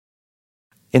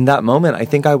in that moment, I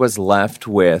think I was left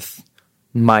with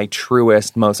my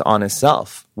truest, most honest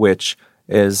self, which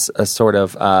is a sort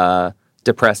of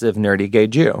depressive, nerdy gay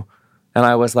Jew. And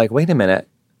I was like, wait a minute,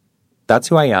 that's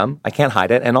who I am. I can't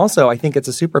hide it. And also, I think it's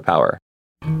a superpower.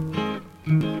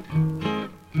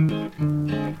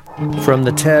 From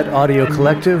the TED Audio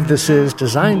Collective, this is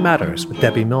Design Matters with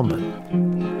Debbie Millman.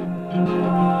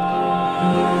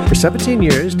 For 17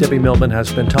 years, Debbie Millman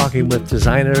has been talking with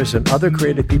designers and other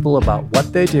creative people about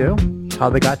what they do, how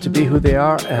they got to be who they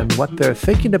are, and what they're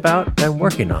thinking about and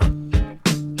working on.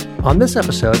 On this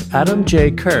episode, Adam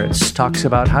J. Kurtz talks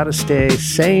about how to stay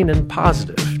sane and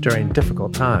positive during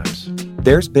difficult times.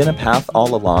 There's been a path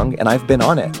all along, and I've been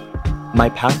on it. My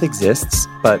path exists,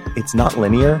 but it's not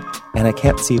linear, and I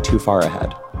can't see too far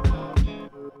ahead.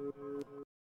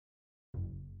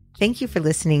 Thank you for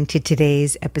listening to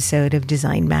today's episode of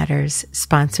Design Matters,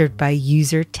 sponsored by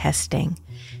User Testing.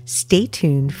 Stay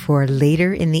tuned for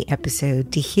later in the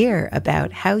episode to hear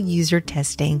about how user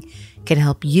testing can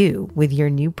help you with your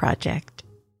new project.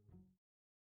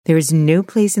 There is no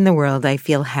place in the world I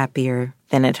feel happier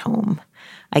than at home.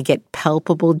 I get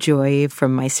palpable joy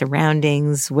from my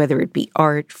surroundings, whether it be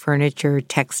art, furniture,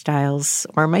 textiles,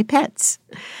 or my pets.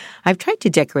 I've tried to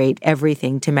decorate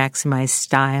everything to maximize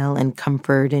style and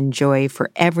comfort and joy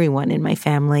for everyone in my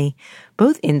family,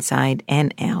 both inside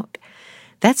and out.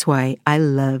 That's why I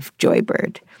love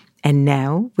Joybird. And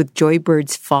now, with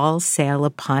Joybird's fall sale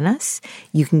upon us,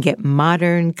 you can get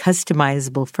modern,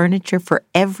 customizable furniture for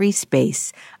every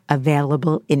space,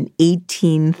 available in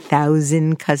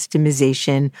 18,000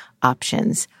 customization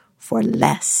options for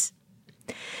less.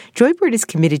 Joybird is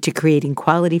committed to creating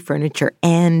quality furniture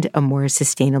and a more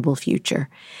sustainable future.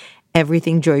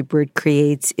 Everything Joybird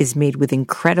creates is made with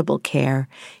incredible care,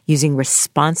 using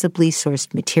responsibly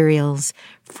sourced materials,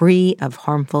 free of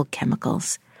harmful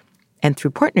chemicals. And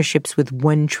through partnerships with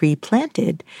One Tree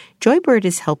Planted, Joybird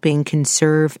is helping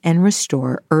conserve and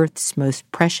restore Earth's most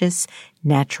precious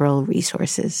natural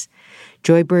resources.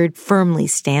 Joybird firmly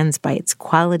stands by its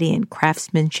quality and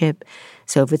craftsmanship,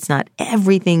 so if it's not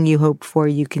everything you hoped for,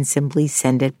 you can simply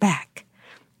send it back.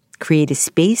 Create a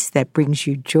space that brings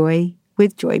you joy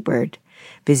with Joybird.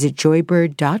 Visit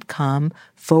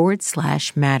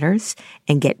joybird.com/matters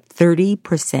and get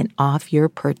 30% off your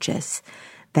purchase.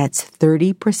 That's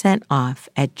 30% off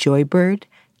at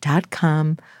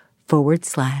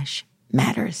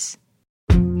joybird.com/matters.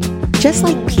 Just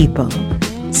like people,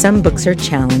 some books are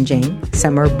challenging,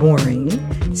 some are boring,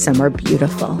 some are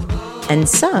beautiful. And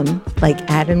some, like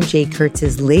Adam J.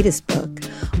 Kurtz's latest book,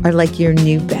 are like your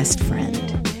new best friend.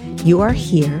 You Are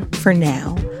Here for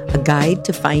Now, a guide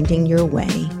to finding your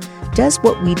way, does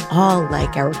what we'd all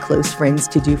like our close friends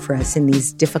to do for us in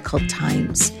these difficult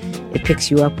times. It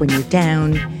picks you up when you're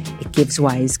down. It gives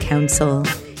wise counsel.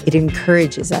 It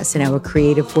encourages us in our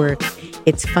creative work.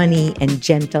 It's funny and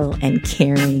gentle and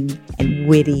caring and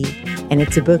witty, and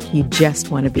it's a book you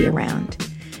just want to be around.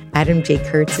 Adam J.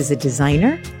 Kurtz is a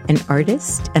designer, an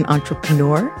artist, an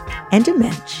entrepreneur, and a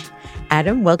mensch.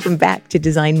 Adam, welcome back to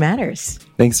Design Matters.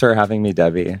 Thanks for having me,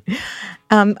 Debbie.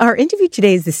 Our interview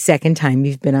today is the second time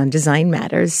you've been on Design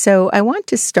Matters, so I want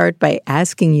to start by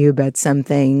asking you about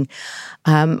something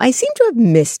I seem to have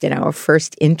missed in our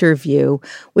first interview,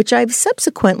 which I've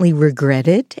subsequently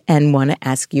regretted and want to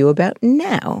ask you about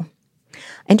now.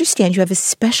 I understand you have a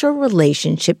special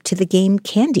relationship to the game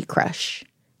Candy Crush.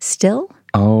 Still?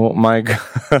 Oh my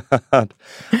God.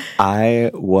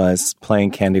 I was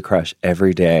playing Candy Crush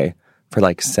every day for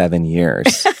like 7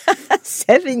 years.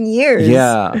 7 years?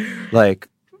 Yeah. Like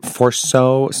for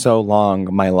so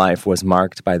long, my life was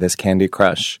marked by this Candy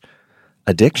Crush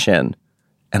addiction.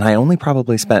 And I only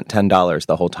probably spent $10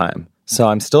 the whole time. So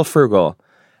I'm still frugal.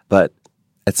 But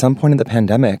at some point in the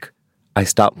pandemic, I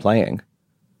stopped playing.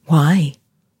 Why?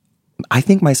 I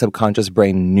think my subconscious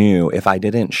brain knew if I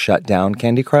didn't shut down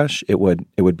Candy Crush, it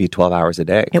would be 12 hours a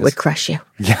day. It would crush you.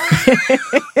 Yeah.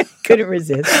 Couldn't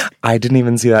resist. I didn't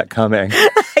even see that coming. I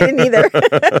didn't either.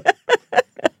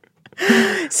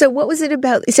 So what was it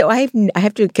about? So I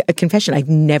have to a confession. I've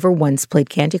never once played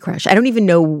Candy Crush. I don't even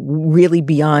know really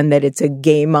beyond that it's a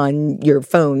game on your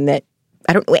phone that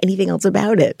I don't know anything else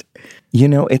about it. You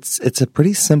know, it's a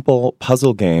pretty simple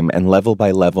puzzle game, and level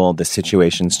by level, the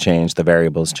situations change, the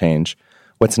variables change.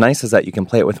 What's nice is that you can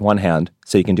play it with one hand,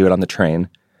 so you can do it on the train.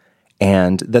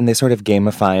 And then they sort of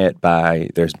gamify it by,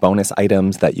 there's bonus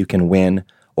items that you can win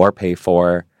or pay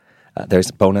for.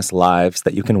 There's bonus lives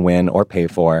that you can win or pay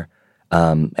for.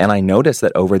 And I noticed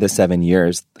that over the 7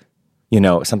 years, you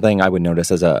know, something I would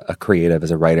notice as a creative,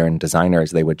 as a writer and designer,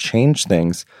 is they would change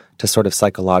things to sort of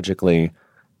psychologically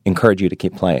encourage you to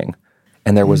keep playing.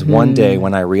 And there was one day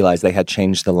when I realized they had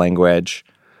changed the language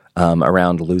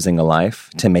around losing a life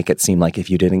to make it seem like if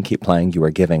you didn't keep playing, you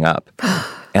were giving up.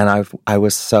 And I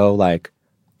was so like,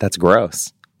 that's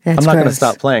gross. I'm not going to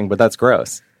stop playing, but that's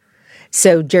gross.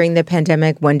 So during the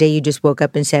pandemic, one day you just woke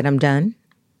up and said, I'm done?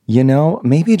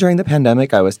 Maybe during the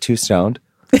pandemic, I was too stoned.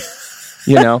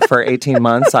 For 18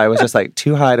 months, I was just like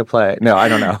too high to play. No, I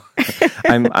don't know.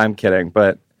 I'm kidding.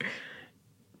 But,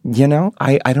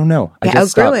 I don't know. I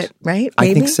just outgrew stopped. it, right?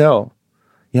 Maybe? I think so.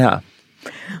 Yeah.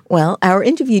 Well, our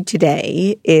interview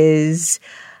today is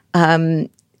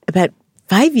about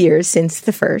 5 years since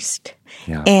the first.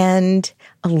 Yeah. And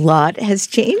a lot has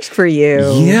changed for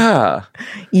you. Yeah.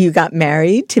 You got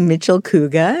married to Mitchell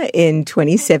Kuga in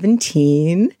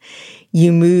 2017.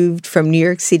 You moved from New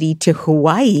York City to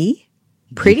Hawaii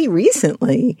pretty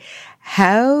recently.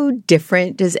 How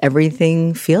different does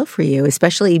everything feel for you,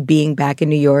 especially being back in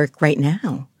New York right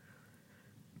now?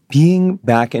 Being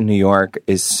back in New York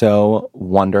is so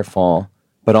wonderful,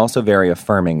 but also very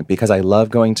affirming because I love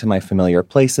going to my familiar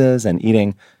places and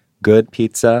eating good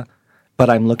pizza. But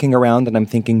I'm looking around and I'm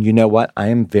thinking, you know what? I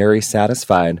am very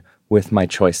satisfied with my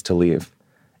choice to leave.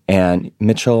 And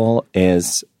Mitchell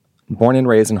is born and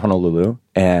raised in Honolulu.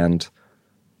 And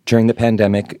during the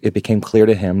pandemic, it became clear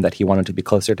to him that he wanted to be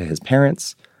closer to his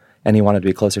parents and he wanted to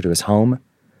be closer to his home.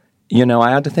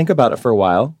 I had to think about it for a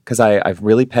while because I've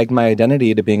really pegged my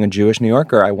identity to being a Jewish New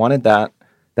Yorker. I wanted that.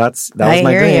 That was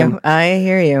my dream. I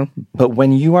hear you. But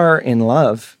when you are in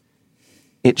love,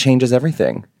 it changes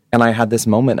everything. And I had this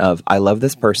moment of, I love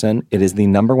this person. It is the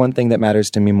number one thing that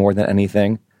matters to me more than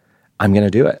anything. I'm going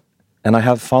to do it. And I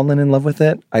have fallen in love with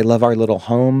it. I love our little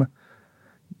home.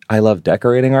 I love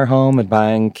decorating our home and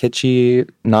buying kitschy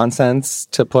nonsense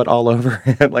to put all over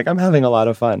it. Like, I'm having a lot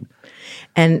of fun.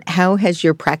 And how has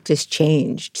your practice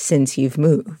changed since you've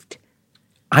moved?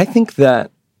 I think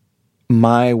that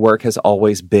my work has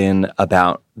always been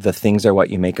about the things are what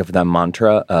you make of them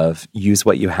mantra of use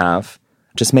what you have.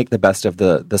 Just make the best of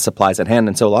the supplies at hand.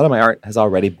 And so a lot of my art has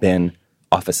already been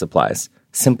office supplies,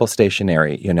 simple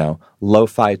stationery,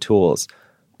 lo-fi tools.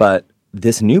 But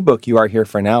this new book, You Are Here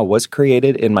for Now, was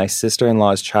created in my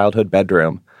sister-in-law's childhood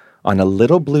bedroom on a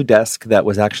little blue desk that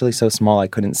was actually so small I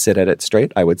couldn't sit at it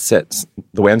straight. I would sit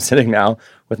the way I'm sitting now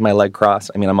with my leg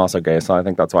crossed. I mean, I'm also gay, so I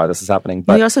think that's why this is happening.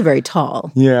 But you're also very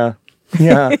tall. Yeah.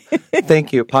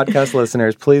 Thank you. Podcast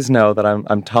listeners, please know that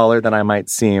I'm taller than I might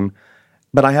seem.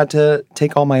 But I had to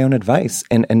take all my own advice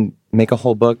and make a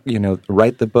whole book,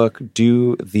 write the book,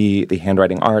 do the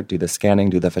handwriting art, do the scanning,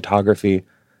 do the photography.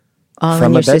 All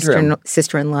from in your bedroom.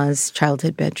 sister-in-law's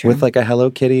childhood bedroom. With like a Hello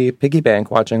Kitty piggy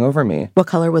bank watching over me. What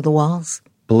color were the walls?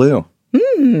 Blue.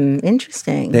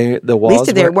 Interesting. The walls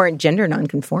At least they weren't gender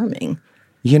nonconforming.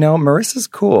 Marissa's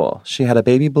cool. She had a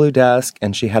baby blue desk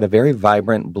and she had a very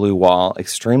vibrant blue wall,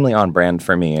 extremely on brand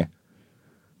for me.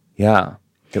 Yeah,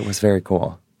 it was very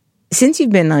cool. Since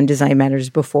you've been on Design Matters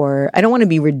before, I don't want to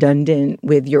be redundant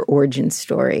with your origin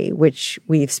story, which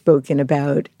we've spoken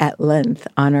about at length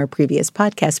on our previous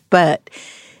podcast. But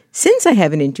since I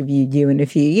haven't interviewed you in a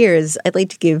few years, I'd like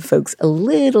to give folks a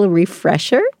little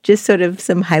refresher, just sort of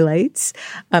some highlights.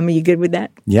 Are you good with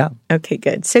that? Yeah. Okay,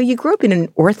 good. So you grew up in an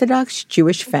Orthodox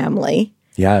Jewish family.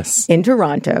 Yes. In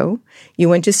Toronto. You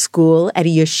went to school at a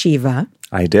yeshiva.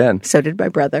 I did. So did my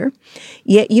brother.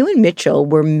 Yet you and Mitchell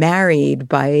were married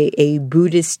by a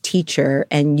Buddhist teacher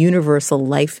and universal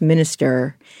life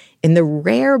minister in the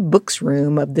rare books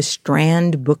room of the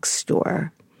Strand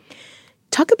bookstore.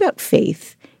 Talk about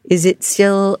faith. Is it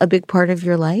still a big part of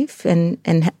your life?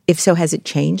 And if so, has it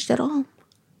changed at all?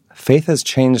 Faith has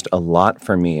changed a lot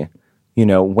for me.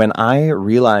 When I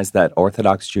realized that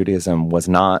Orthodox Judaism was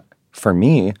not for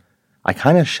me, I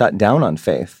kind of shut down on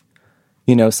faith.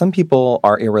 Some people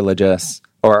are irreligious,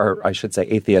 or I should say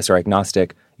atheist or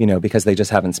agnostic, because they just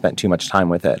haven't spent too much time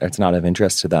with it. It's not of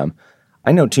interest to them.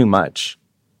 I know too much.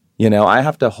 I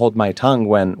have to hold my tongue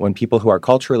when people who are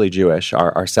culturally Jewish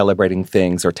are celebrating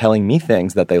things or telling me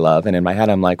things that they love. And in my head,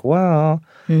 I'm like, well,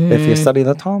 if you study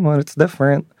the Talmud, it's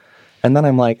different. And then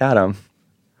I'm like, Adam,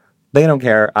 they don't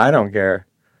care. I don't care.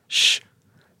 Shh.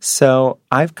 So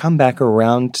I've come back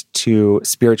around to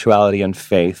spirituality and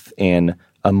faith in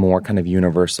a more kind of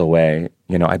universal way.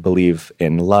 I believe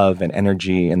in love and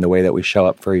energy and the way that we show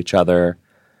up for each other.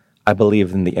 I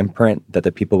believe in the imprint that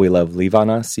the people we love leave on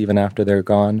us even after they're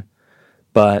gone.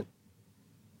 But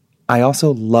I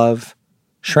also love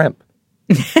shrimp.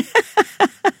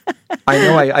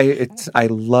 I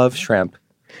love shrimp.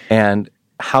 And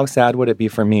how sad would it be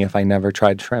for me if I never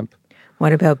tried shrimp?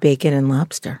 What about bacon and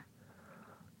lobster?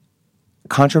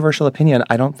 Controversial opinion.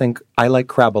 I don't think I like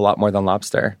crab a lot more than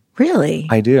lobster. Really?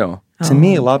 I do. To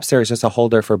me, lobster is just a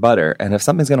holder for butter. And if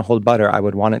something's going to hold butter, I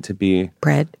would want it to be...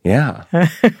 bread. Yeah.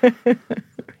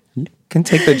 You can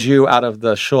take the Jew out of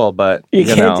the shul, but, you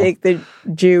can't take the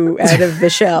Jew out of the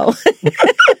shell.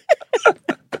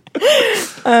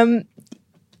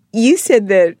 You said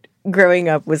that growing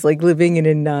up was like living in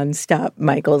a nonstop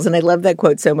Michael's. And I love that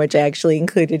quote so much. I actually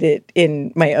included it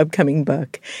in my upcoming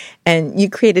book. And you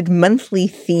created monthly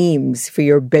themes for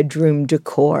your bedroom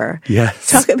decor.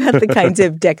 Yes. Talk about the kinds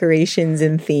of decorations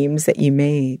and themes that you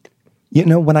made. You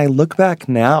know, when I look back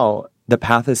now, the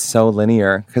path is so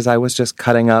linear because I was just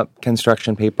cutting up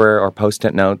construction paper or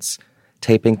Post-it notes,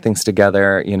 taping things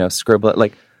together, scribbling.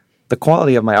 Like, the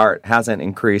quality of my art hasn't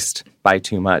increased by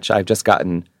too much. I've just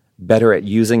gotten better at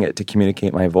using it to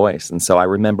communicate my voice. And so I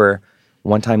remember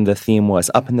one time the theme was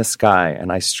up in the sky,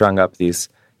 and I strung up these,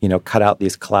 cut out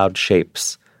these cloud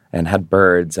shapes and had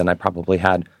birds, and I probably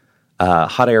had a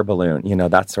hot air balloon,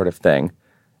 that sort of thing.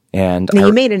 And now,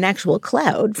 you made an actual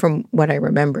cloud from what I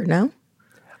remember, no?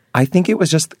 I think it was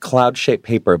just cloud-shaped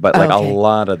paper, but a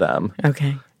lot of them.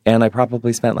 Okay. And I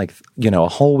probably spent a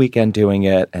whole weekend doing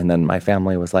it, and then my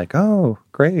family was like, "Oh,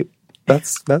 great.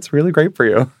 That's really great for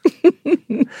you."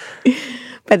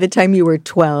 By the time you were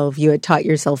 12, you had taught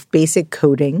yourself basic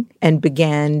coding and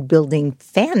began building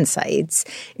fan sites,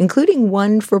 including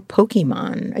one for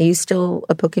Pokemon. Are you still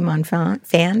a Pokemon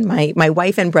fan? My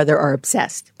wife and brother are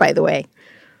obsessed, by the way.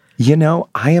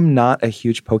 I am not a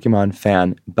huge Pokemon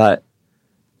fan, but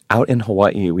out in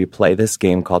Hawaii, we play this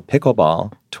game called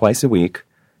pickleball twice a week.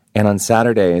 And on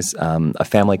Saturdays, a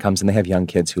family comes and they have young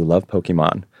kids who love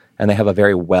Pokemon. And they have a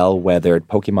very well-weathered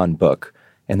Pokemon book.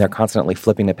 And they're constantly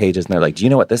flipping the pages. And they're like, "Do you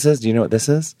know what this is? Do you know what this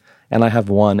is?" And I have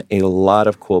won a lot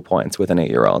of cool points with an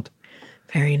 8-year-old.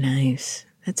 Very nice.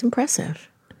 That's impressive.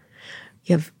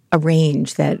 You have a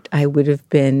range that I would have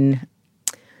been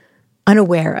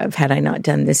unaware of had I not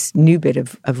done this new bit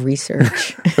of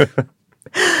research.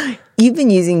 You've been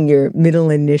using your middle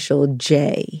initial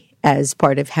J as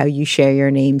part of how you share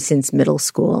your name since middle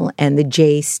school, and the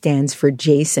J stands for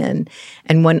Jason.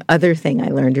 And one other thing I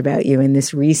learned about you in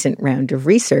this recent round of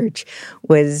research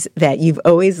was that you've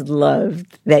always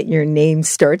loved that your name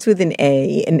starts with an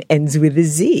A and ends with a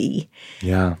Z.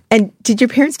 Yeah. And did your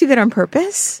parents do that on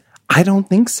purpose? I don't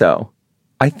think so.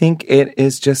 I think it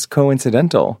is just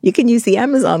coincidental. You can use the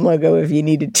Amazon logo if you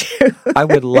needed to. I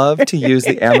would love to use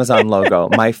the Amazon logo,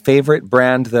 my favorite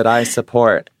brand that I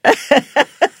support.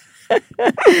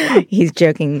 He's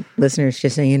joking, listeners,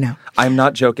 just so you know. I'm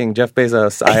not joking, Jeff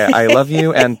Bezos. I love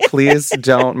you, and please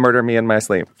don't murder me in my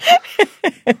sleep.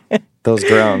 Those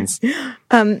drones.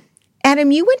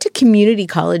 Adam, you went to community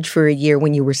college for a year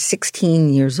when you were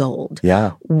 16 years old.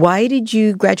 Yeah. Why did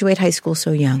you graduate high school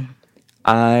so young?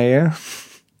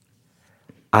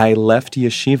 I left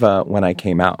yeshiva when I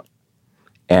came out.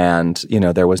 And,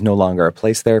 there was no longer a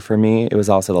place there for me. It was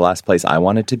also the last place I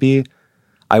wanted to be.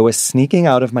 I was sneaking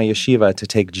out of my yeshiva to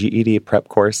take GED prep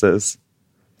courses.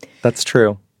 That's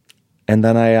true. And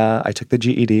then I took the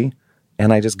GED,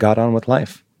 and I just got on with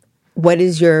life. What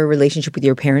is your relationship with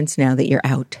your parents now that you're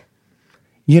out?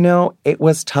 It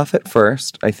was tough at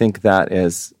first. I think that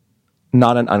is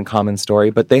not an uncommon story,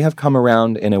 but they have come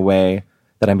around in a way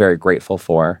that I'm very grateful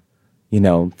for.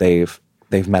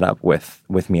 They've met up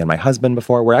with me and my husband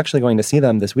before. We're actually going to see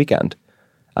them this weekend,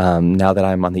 now that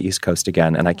I'm on the East Coast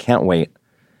again, and I can't wait.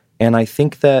 And I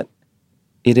think that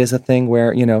it is a thing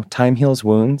where, time heals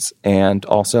wounds, and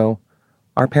also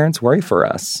our parents worry for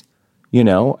us.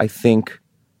 I think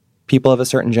people of a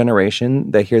certain generation,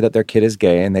 they hear that their kid is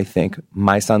gay and they think,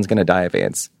 my son's going to die of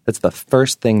AIDS. That's the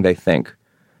first thing they think.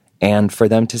 And for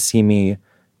them to see me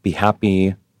be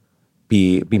happy,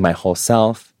 be my whole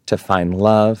self, to find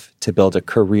love, to build a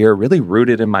career really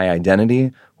rooted in my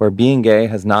identity, where being gay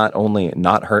has not only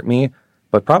not hurt me,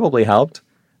 but probably helped,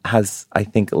 has, I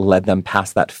think, led them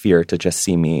past that fear to just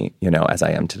see me, as I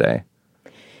am today.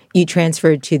 You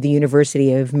transferred to the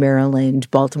University of Maryland,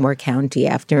 Baltimore County,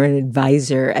 after an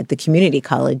advisor at the community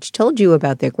college told you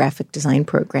about their graphic design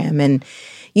program. And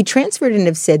you transferred and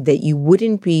have said that you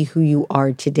wouldn't be who you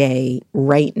are today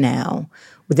right now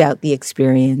without the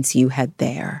experience you had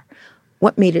there.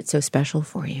 What made it so special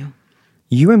for you?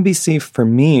 UMBC, for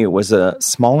me, was a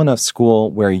small enough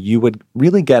school where you would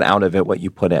really get out of it what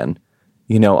you put in.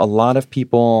 A lot of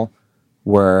people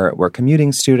were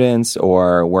commuting students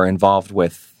or were involved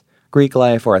with Greek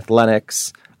life or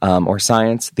athletics or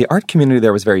science. The art community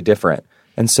there was very different.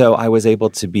 And so I was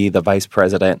able to be the vice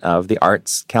president of the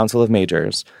Arts Council of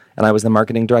Majors, and I was the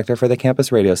marketing director for the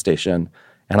campus radio station.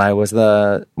 And I was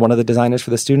one of the designers for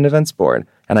the Student Events Board.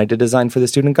 And I did design for the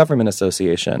Student Government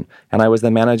Association. And I was the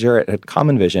manager at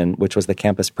Common Vision, which was the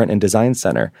campus print and design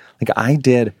center. Like, I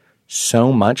did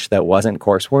so much that wasn't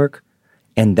coursework.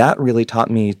 And that really taught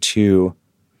me to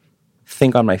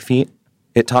think on my feet.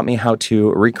 It taught me how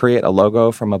to recreate a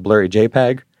logo from a blurry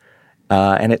JPEG.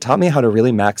 And it taught me how to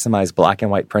really maximize black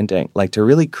and white printing, like to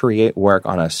really create work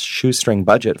on a shoestring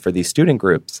budget for these student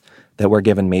groups that were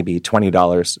given maybe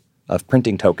 $20 of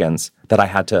printing tokens that I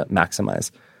had to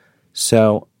maximize.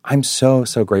 So I'm so,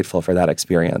 so grateful for that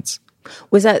experience.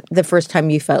 Was that the first time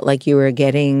you felt like you were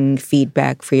getting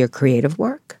feedback for your creative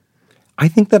work? I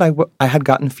think that I had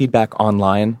gotten feedback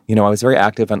online. You know, I was very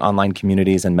active in online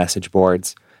communities and message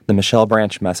boards. The Michelle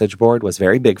Branch message board was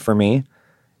very big for me.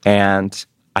 And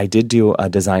I did do a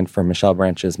design for Michelle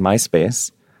Branch's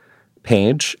MySpace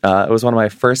page. It was one of my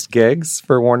first gigs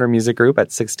for Warner Music Group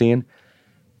at 16.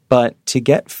 But to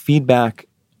get feedback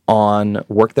on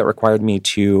work that required me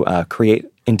to create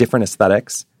in different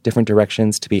aesthetics, different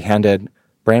directions, to be handed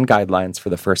brand guidelines for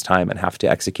the first time and have to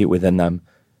execute within them,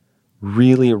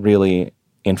 really, really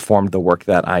informed the work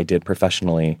that I did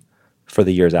professionally for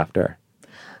the years after.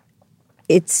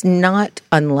 It's not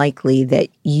unlikely that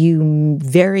you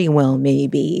very well may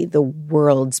be the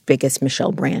world's biggest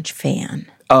Michelle Branch fan.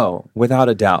 Oh, without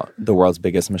a doubt, the world's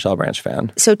biggest Michelle Branch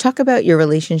fan. So talk about your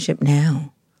relationship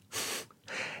now.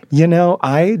 You know,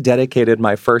 I dedicated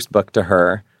my first book to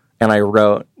her, and I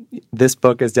wrote, this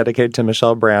book is dedicated to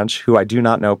Michelle Branch, who I do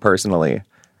not know personally.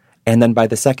 And then by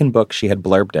the second book, she had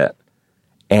blurbed it.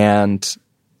 And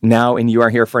now in You Are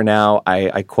Here For Now,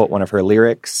 I quote one of her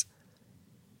lyrics.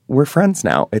 We're friends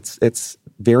now. It's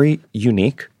very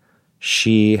unique.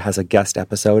 She has a guest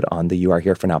episode on the You Are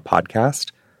Here For Now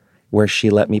podcast where she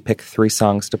let me pick 3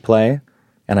 songs to play,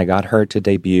 and I got her to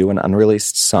debut an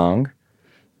unreleased song.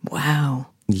 Wow.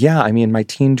 Yeah, I mean, my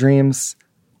teen dreams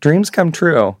come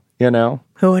true, you know?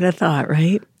 Who would have thought,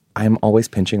 right? I'm always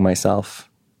pinching myself.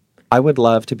 I would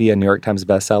love to be a New York Times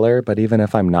bestseller, but even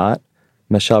if I'm not,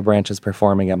 Michelle Branch is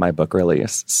performing at my book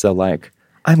release. So, like,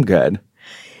 I'm good.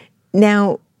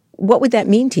 Now, what would that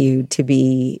mean to you to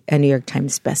be a New York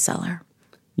Times bestseller?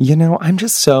 You know, I'm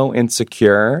just so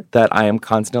insecure that I am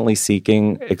constantly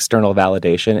seeking external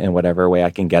validation in whatever way I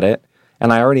can get it.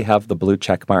 And I already have the blue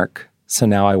check mark. So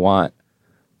now I want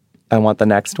the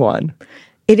next one.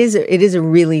 It is a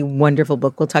really wonderful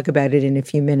book. We'll talk about it in a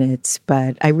few minutes,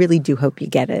 but I really do hope you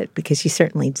get it because you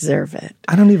certainly deserve it.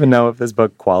 I don't even know if this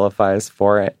book qualifies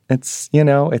for it. It's, you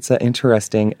know, it's an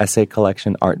interesting essay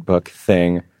collection art book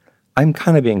thing. I'm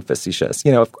kind of being facetious.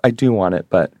 You know, I do want it,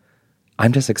 but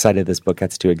I'm just excited this book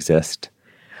gets to exist.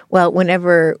 Well,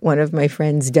 whenever one of my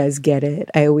friends does get it,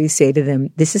 I always say to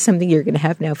them, this is something you're going to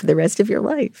have now for the rest of your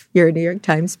life. You're a New York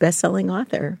Times bestselling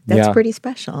author. That's pretty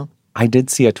special. I did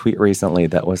see a tweet recently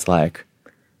that was like,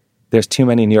 there's too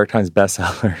many New York Times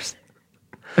bestsellers.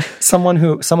 Someone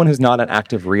who's not an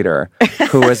active reader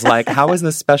who was like, how is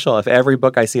this special if every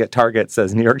book I see at Target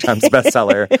says New York Times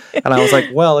bestseller? And I was like,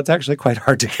 well, it's actually quite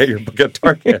hard to get your book at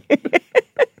Target.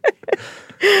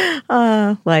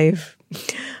 Life.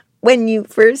 When you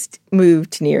first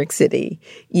moved to New York City,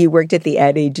 you worked at the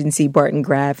ad agency Barton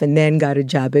Graff and then got a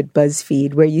job at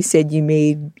BuzzFeed where you said you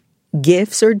made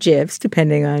GIFs or GIFs,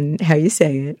 depending on how you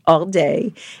say it, all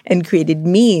day and created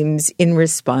memes in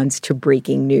response to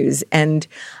breaking news. And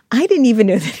I didn't even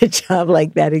know that a job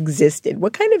like that existed.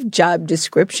 What kind of job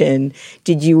description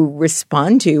did you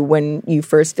respond to when you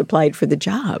first applied for the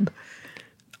job?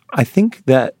 I think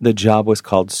that the job was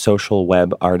called social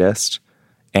web artist,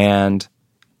 and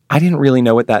I didn't really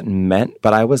know what that meant,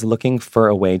 but I was looking for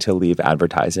a way to leave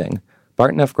advertising.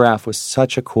 Barton F. Graff was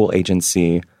such a cool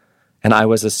agency, and I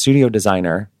was a studio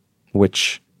designer,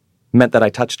 which meant that I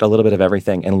touched a little bit of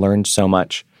everything and learned so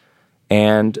much.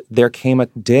 And there came a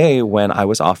day when I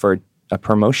was offered a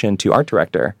promotion to art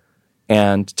director.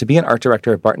 And to be an art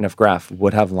director at Barton F. Graff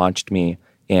would have launched me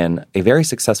in a very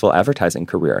successful advertising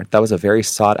career. That was a very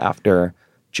sought-after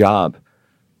job.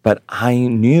 But I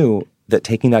knew that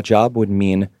taking that job would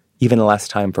mean even less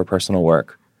time for personal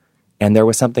work. And there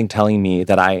was something telling me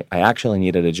that I actually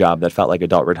needed a job that felt like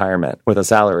adult retirement with a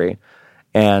salary.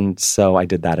 And so I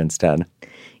did that instead.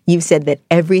 You've said that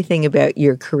everything about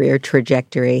your career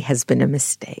trajectory has been a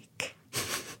mistake.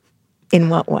 In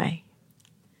what way?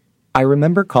 I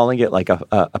remember calling it like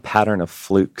a pattern of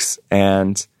flukes.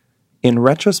 And in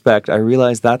retrospect, I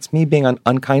realized that's me being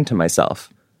unkind to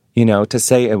myself. You know, to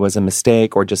say it was a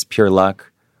mistake or just pure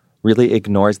luck really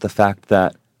ignores the fact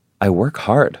that I work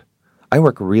hard. I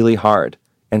work really hard.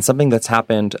 And something that's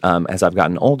happened as I've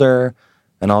gotten older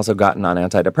and also gotten on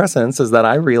antidepressants is that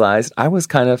I realized I was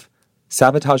kind of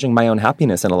sabotaging my own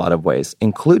happiness in a lot of ways,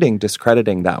 including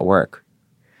discrediting that work.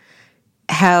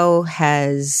 How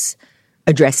has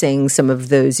addressing some of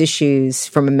those issues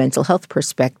from a mental health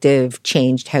perspective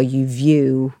changed how you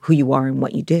view who you are and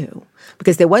what you do?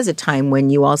 Because there was a time when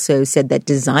you also said that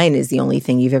design is the only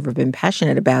thing you've ever been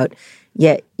passionate about,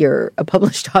 yet you're a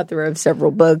published author of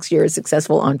several books, you're a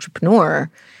successful entrepreneur.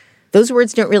 Those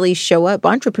words don't really show up.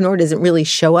 Entrepreneur doesn't really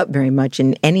show up very much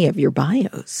in any of your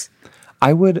bios.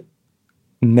 I would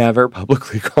never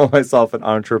publicly call myself an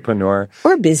entrepreneur.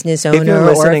 Or a business owner, if you're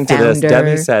listening or a founder. to this,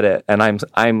 Debbie said it, and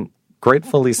I'm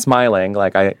gratefully smiling.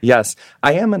 Like, yes,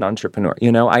 I am an entrepreneur.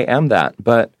 I am that.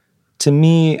 But to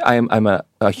me, I'm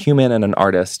a human and an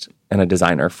artist and a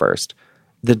designer first.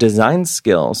 The design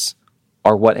skills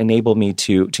are what enable me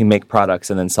to make products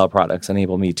and then sell products,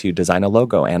 enable me to design a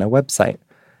logo and a website.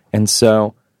 And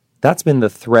so that's been the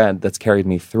thread that's carried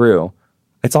me through.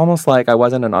 It's almost like I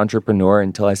wasn't an entrepreneur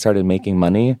until I started making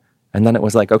money. And then it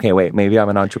was like, okay, wait, maybe I'm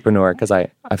an entrepreneur because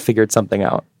I figured something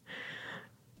out.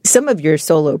 Some of your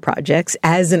solo projects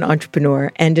as an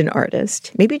entrepreneur and an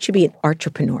artist, maybe it should be an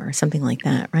entrepreneur, something like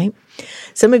that, right?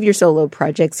 Some of your solo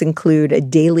projects include a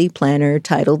daily planner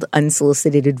titled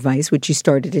Unsolicited Advice, which you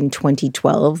started in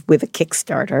 2012 with a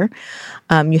Kickstarter.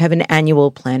 You have an annual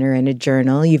planner and a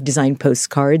journal. You've designed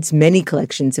postcards, many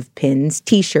collections of pins,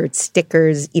 T-shirts,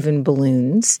 stickers, even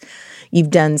balloons.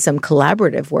 You've done some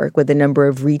collaborative work with a number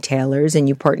of retailers, and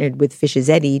you partnered with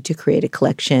Fish's Eddy to create a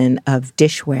collection of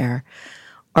dishware.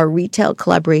 Are retail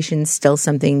collaborations still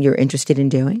something you're interested in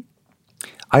doing?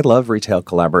 I love retail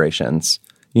collaborations.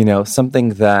 Something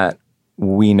that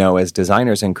we know as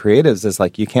designers and creatives is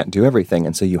like you can't do everything.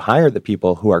 And so you hire the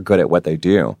people who are good at what they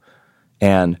do.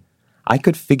 And I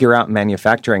could figure out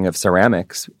manufacturing of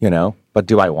ceramics, but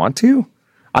do I want to?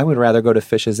 I would rather go to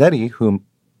Fish's Eddy, who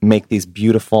make these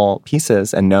beautiful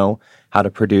pieces and know how to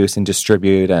produce and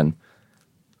distribute. And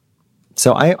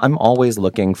so I'm always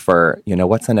looking for,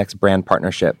 what's the next brand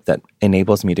partnership that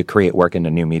enables me to create work in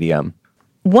a new medium.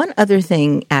 One other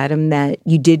thing, Adam, that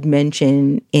you did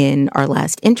mention in our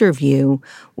last interview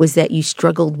was that you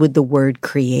struggled with the word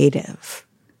creative.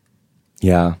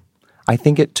 Yeah. I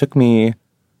think it took me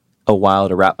a while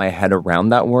to wrap my head around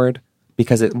that word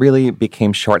because it really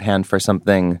became shorthand for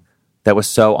something that was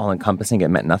so all-encompassing it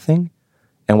meant nothing.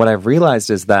 And what I've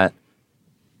realized is that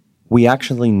we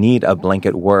actually need a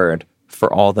blanket word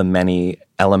for all the many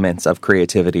elements of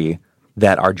creativity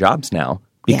that are jobs now.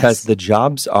 Because the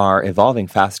jobs are evolving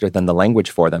faster than the language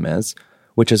for them is,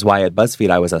 which is why at BuzzFeed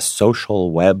I was a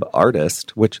social web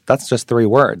artist, which that's just 3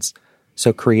 words.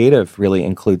 So creative really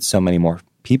includes so many more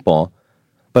people.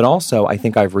 But also I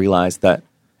think I've realized that,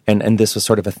 and this was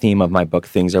sort of a theme of my book,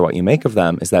 Things Are What You Make of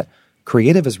Them, is that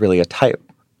creative is really a type,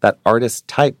 that artist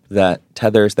type that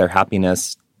tethers their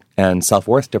happiness and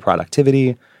self-worth to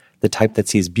productivity, the type that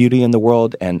sees beauty in the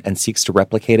world and seeks to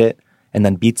replicate it, and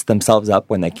then beats themselves up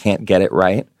when they can't get it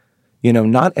right.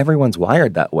 Not everyone's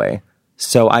wired that way.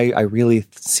 So I really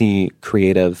see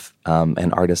creative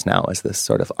and artists now as this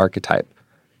sort of archetype.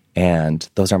 And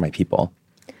those are my people.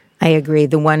 I agree.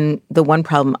 The one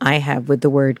problem I have with the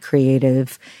word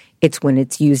creative, it's when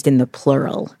it's used in the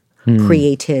plural.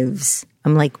 Creatives.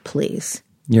 I'm like, please.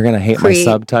 You're going to hate my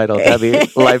subtitle, Debbie.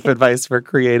 Life advice for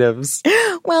creatives.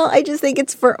 Well, I just think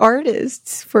it's for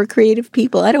artists, for creative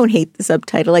people. I don't hate the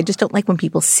subtitle. I just don't like when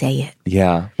people say it.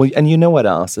 Yeah. Well, and you know what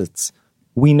else?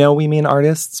 We know we mean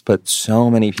artists, but so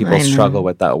many people struggle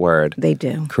with that word. They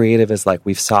do. Creative is like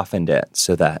we've softened it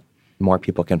so that more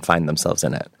people can find themselves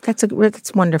in it.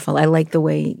 That's wonderful. I like the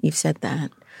way you've said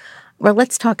that. Well,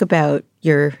 let's talk about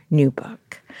your new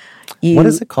book. What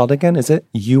is it called again? Is it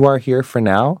You Are Here for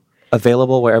Now?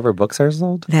 Available wherever books are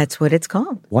sold? That's what it's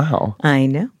called. Wow. I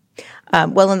know.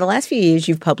 Well, in the last few years,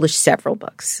 you've published several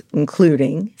books,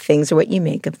 including Things Are What You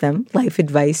Make of Them, Life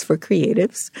Advice for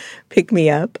Creatives, Pick Me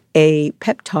Up, a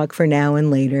pep talk for now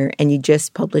and later, and you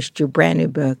just published your brand new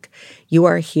book, You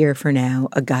Are Here for Now,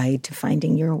 A Guide to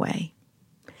Finding Your Way.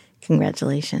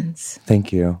 Congratulations.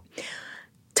 Thank you.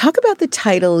 Talk about the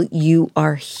title, You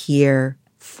Are Here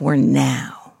for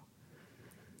Now.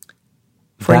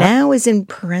 For now is in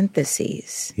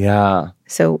parentheses. Yeah.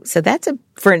 So that's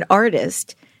for an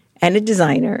artist and a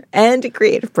designer and a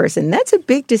creative person, that's a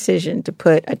big decision to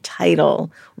put a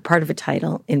title, part of a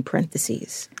title, in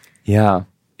parentheses. Yeah.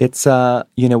 It's, I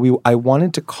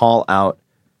wanted to call out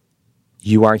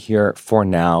You Are Here for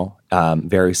Now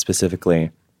very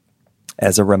specifically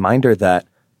as a reminder that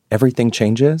everything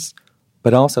changes,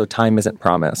 but also time isn't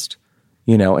promised,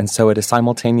 and so it is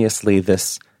simultaneously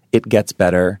this, it gets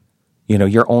better.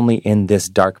 You're only in this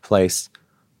dark place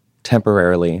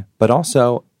temporarily, but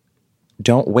also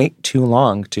don't wait too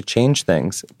long to change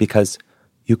things because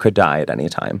you could die at any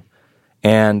time.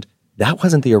 And that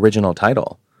wasn't the original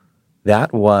title.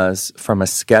 That was from a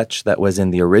sketch that was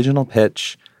in the original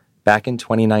pitch back in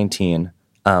 2019.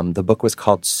 The book was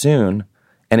called Soon,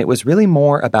 and it was really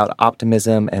more about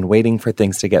optimism and waiting for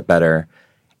things to get better.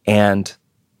 And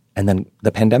then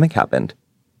the pandemic happened.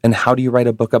 And how do you write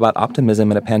a book about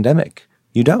optimism in a pandemic?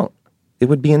 You don't. It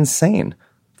would be insane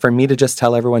for me to just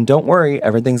tell everyone, don't worry,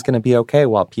 everything's going to be okay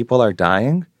while people are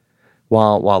dying,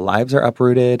 while lives are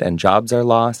uprooted and jobs are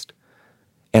lost.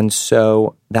 And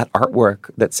so that artwork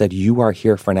that said, "You are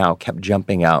here for now," kept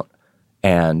jumping out.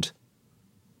 And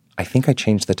I think I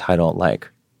changed the title like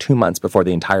 2 months before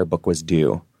the entire book was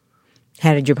due.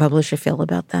 How did your publisher feel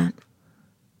about that?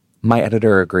 My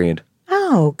editor agreed.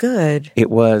 Oh, good. It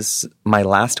was my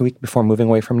last week before moving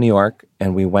away from New York,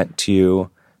 and we went to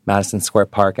Madison Square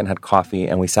Park and had coffee,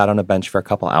 and we sat on a bench for a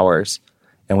couple hours,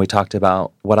 and we talked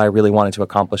about what I really wanted to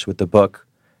accomplish with the book,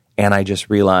 and I just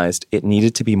realized it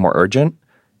needed to be more urgent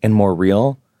and more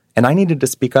real, and I needed to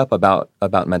speak up about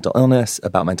mental illness,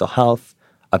 about mental health,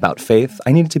 about faith.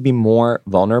 I needed to be more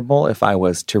vulnerable if I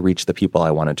was to reach the people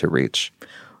I wanted to reach.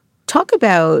 Talk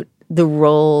about the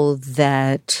role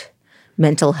that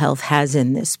mental health has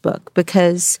in this book,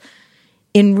 because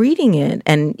in reading it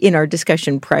and in our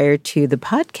discussion prior to the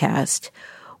podcast,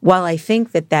 while I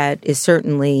think that that is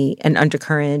certainly an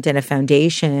undercurrent and a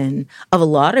foundation of a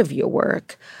lot of your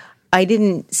work, I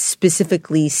didn't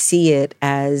specifically see it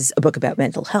as a book about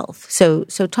mental health. So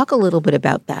talk a little bit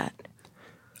about that.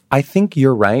 I think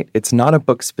you're right. It's not a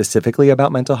book specifically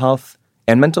about mental health,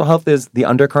 and mental health is the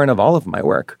undercurrent of all of my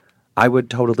work. I would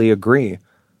totally agree.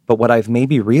 But what I've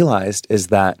maybe realized is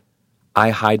that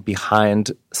I hide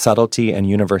behind subtlety and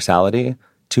universality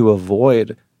to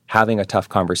avoid having a tough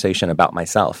conversation about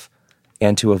myself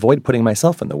and to avoid putting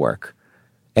myself in the work.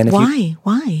 And if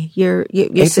Why? You're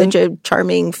such a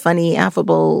charming, funny,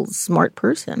 affable, smart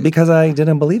person. Because I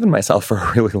didn't believe in myself for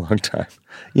a really long time.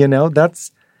 You know,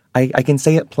 that's I can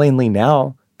say it plainly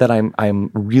now that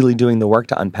I'm really doing the work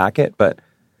to unpack it. But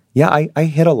yeah, I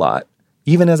hid a lot.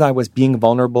 Even as I was being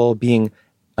vulnerable, being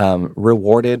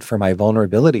rewarded for my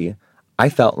vulnerability, I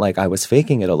felt like I was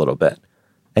faking it a little bit.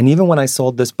 And even when I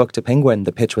sold this book to Penguin,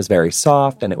 the pitch was very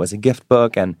soft and it was a gift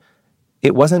book and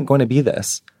it wasn't going to be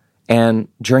this. And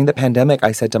during the pandemic,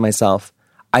 I said to myself,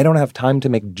 I don't have time to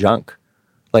make junk.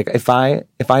 Like if I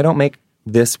don't make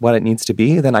this what it needs to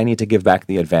be, then I need to give back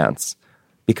the advance.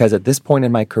 Because at this point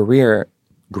in my career,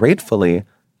 gratefully,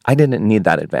 I didn't need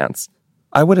that advance.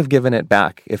 I would have given it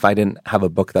back if I didn't have a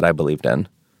book that I believed in.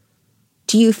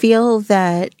 Do you feel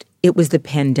that it was the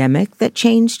pandemic that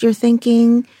changed your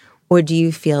thinking, or do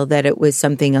you feel that it was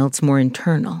something else more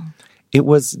internal? It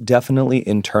was definitely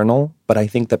internal, but I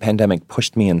think the pandemic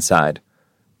pushed me inside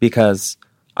because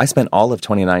I spent all of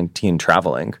 2019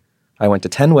 traveling. I went to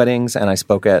 10 weddings and I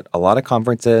spoke at a lot of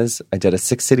conferences. I did a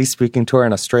 6-city speaking tour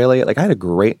in Australia. Like I had a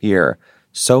great year,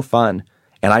 so fun,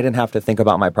 and I didn't have to think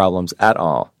about my problems at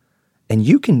all. And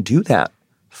you can do that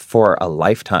for a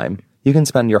lifetime. You can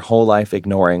spend your whole life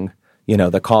ignoring,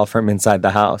 the call from inside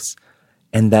the house.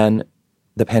 And then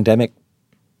the pandemic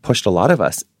pushed a lot of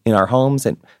us in our homes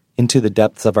and into the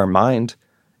depths of our mind,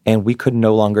 and we could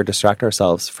no longer distract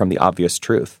ourselves from the obvious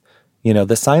truth.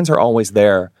 The signs are always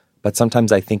there, but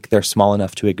sometimes I think they're small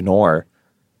enough to ignore.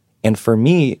 And for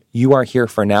me, "You are here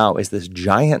for now" is this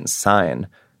giant sign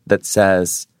that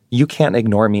says, you can't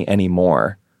ignore me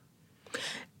anymore.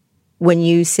 When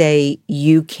you say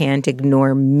you can't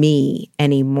ignore me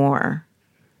anymore,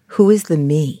 who is the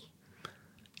me?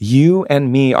 You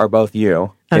and me are both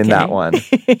you in that one.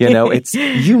 It's,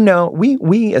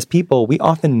 we as people, we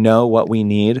often know what we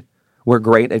need. We're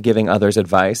great at giving others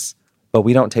advice, but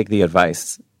we don't take the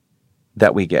advice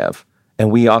that we give.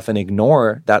 And we often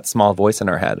ignore that small voice in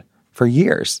our head for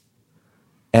years.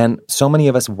 And so many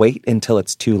of us wait until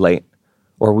it's too late,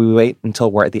 or we wait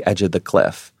until we're at the edge of the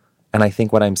cliff. And I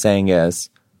think what I'm saying is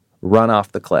run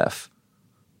off the cliff.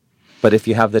 But if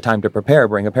you have the time to prepare,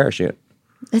 bring a parachute.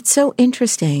 It's so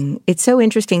interesting. It's so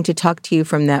interesting to talk to you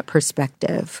from that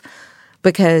perspective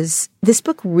because this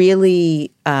book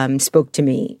really spoke to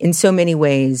me in so many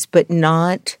ways, but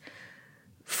not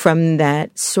from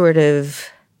that sort of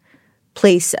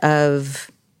place of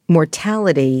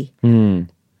mortality.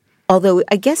 Although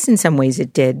I guess in some ways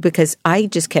it did, because I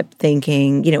just kept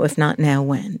thinking, if not now,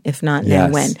 when? If not now,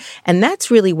 when? And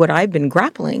that's really what I've been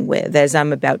grappling with as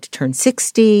I'm about to turn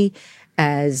 60,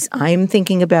 as I'm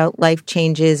thinking about life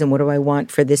changes and what do I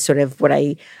want for this sort of what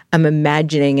I am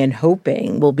imagining and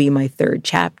hoping will be my third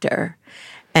chapter.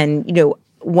 And,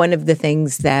 one of the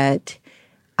things that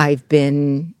I've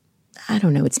been I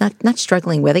don't know, it's not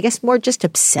struggling with, I guess more just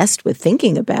obsessed with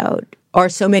thinking about, are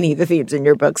so many of the themes in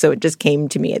your book. So it just came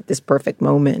to me at this perfect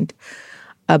moment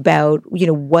about,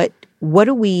 what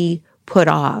do we put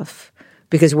off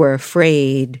because we're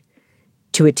afraid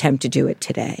to attempt to do it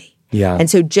today? Yeah. And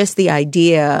so just the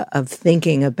idea of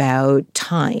thinking about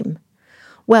time.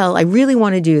 Well, I really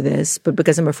want to do this, but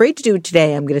because I'm afraid to do it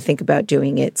today, I'm going to think about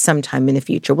doing it sometime in the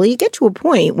future. Well, you get to a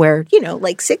point where,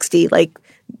 like 60, like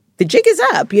the jig is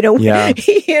up, Yeah.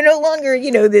 You're no longer,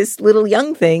 this little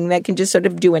young thing that can just sort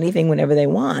of do anything whenever they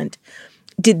want.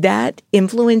 Did that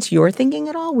influence your thinking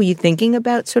at all? Were you thinking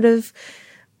about sort of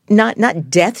not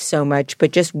death so much,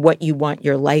 but just what you want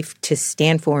your life to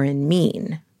stand for and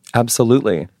mean?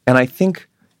 Absolutely. And I think,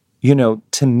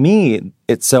 to me,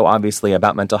 it's so obviously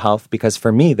about mental health because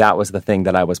for me, that was the thing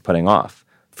that I was putting off.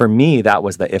 For me, that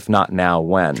was the if not now,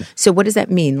 when. So what does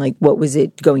that mean? Like, what was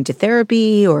it, going to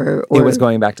therapy or? It was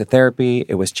going back to therapy.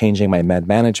 It was changing my med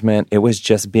management. It was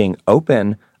just being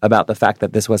open about the fact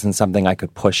that this wasn't something I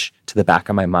could push to the back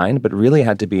of my mind, but really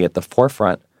had to be at the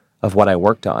forefront of what I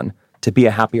worked on to be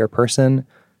a happier person,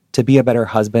 to be a better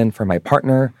husband for my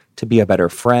partner, to be a better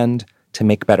friend, to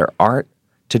make better art,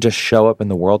 to just show up in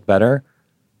the world better.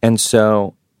 And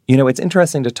so, it's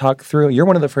interesting to talk through. You're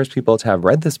one of the first people to have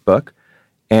read this book.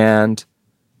 And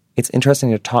it's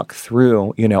interesting to talk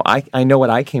through, I know what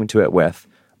I came to it with,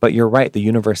 but you're right, the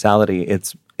universality,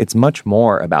 it's much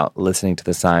more about listening to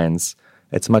the signs.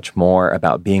 It's much more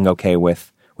about being okay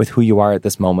with who you are at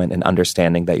this moment and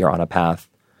understanding that you're on a path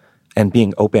and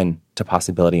being open to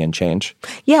possibility and change.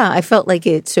 Yeah, I felt like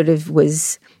it sort of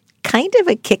was kind of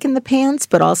a kick in the pants,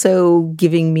 but also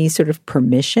giving me sort of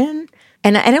permission.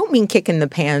 And I don't mean kick in the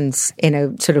pants in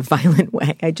a sort of violent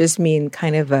way. I just mean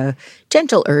kind of a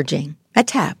gentle urging, a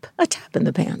tap in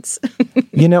the pants.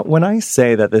 When I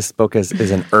say that this book is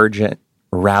an urgent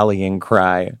rallying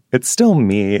cry, it's still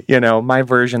me. My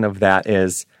version of that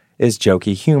is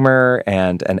jokey humor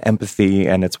and an empathy,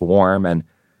 and it's warm. And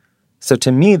so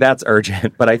to me, that's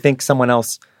urgent. But I think someone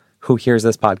else who hears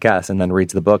this podcast and then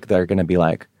reads the book, they're going to be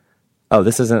like, oh,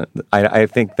 this isn't, I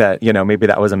think that, maybe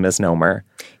that was a misnomer.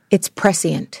 It's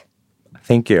prescient.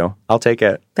 Thank you. I'll take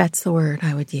it. That's the word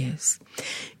I would use.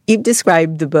 You've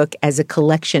described the book as a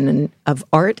collection of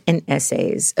art and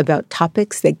essays about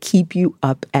topics that keep you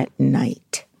up at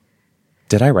night.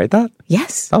 Did I write that?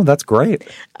 Yes. Oh, that's great.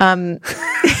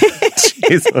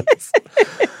 Jesus.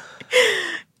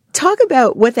 Talk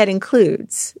about what that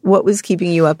includes. What was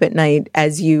keeping you up at night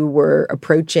as you were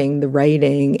approaching the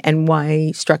writing and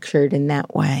why structured in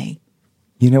that way?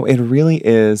 It really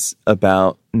is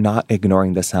about not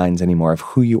ignoring the signs anymore of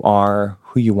who you are,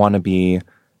 who you want to be,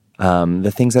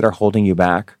 the things that are holding you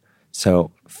back.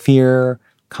 So fear,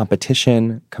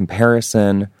 competition,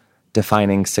 comparison,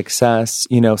 defining success.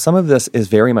 Some of this is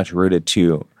very much rooted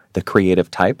to the creative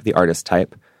type, the artist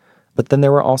type. But then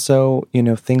there were also,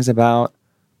 things about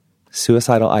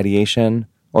suicidal ideation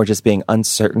or just being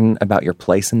uncertain about your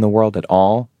place in the world at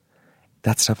all.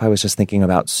 That stuff I was just thinking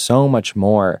about so much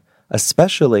more,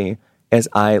 especially as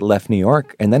I left New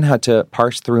York and then had to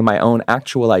parse through my own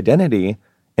actual identity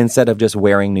instead of just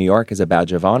wearing New York as a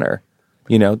badge of honor.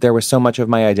 There was so much of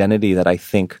my identity that I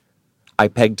think I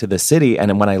pegged to the city.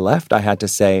 And when I left, I had to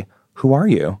say, who are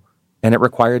you? And it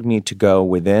required me to go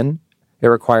within. It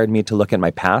required me to look at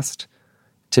my past,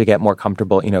 to get more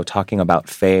comfortable, talking about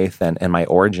faith and my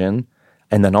origin.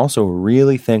 And then also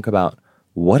really think about,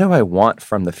 what do I want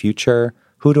from the future?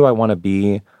 Who do I want to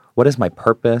be? What is my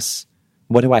purpose?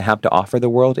 What do I have to offer the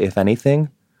world, if anything?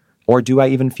 Or do I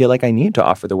even feel like I need to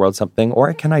offer the world something?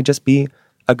 Or can I just be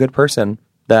a good person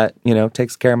that,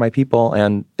 takes care of my people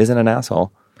and isn't an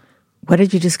asshole? What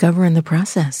did you discover in the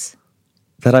process?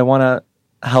 That I want to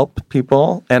help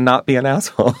people and not be an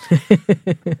asshole.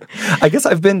 I guess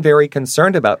I've been very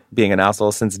concerned about being an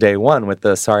asshole since day one with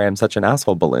the sorry I'm such an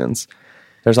asshole balloons.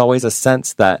 There's always a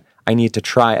sense that I need to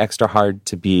try extra hard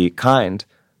to be kind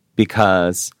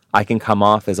because I can come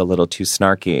off as a little too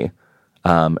snarky.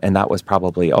 And that was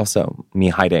probably also me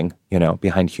hiding,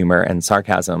 behind humor and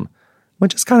sarcasm,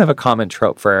 which is kind of a common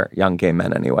trope for young gay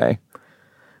men anyway.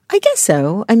 I guess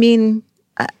so. I mean,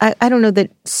 I don't know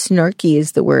that snarky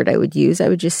is the word I would use. I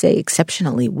would just say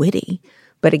exceptionally witty.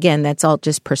 But again, that's all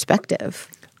just perspective.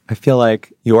 I feel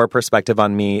like your perspective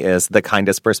on me is the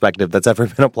kindest perspective that's ever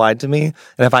been applied to me.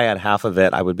 And if I had half of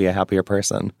it, I would be a happier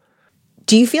person.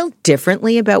 Do you feel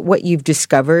differently about what you've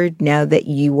discovered now that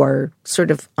you are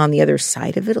sort of on the other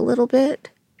side of it a little bit?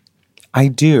 I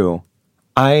do.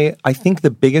 I think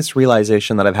the biggest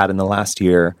realization that I've had in the last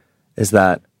year is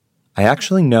that I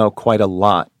actually know quite a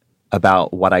lot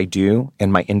about what I do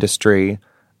in my industry,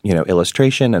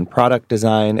 illustration and product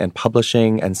design and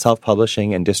publishing and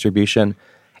self-publishing and distribution.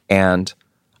 And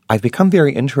I've become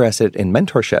very interested in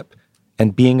mentorship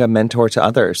and being a mentor to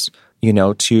others,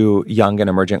 to young and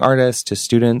emerging artists, to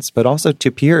students, but also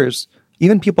to peers,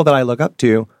 even people that I look up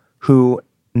to who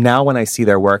now when I see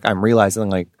their work, I'm realizing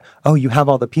like, oh, you have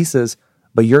all the pieces,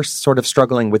 but you're sort of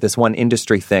struggling with this one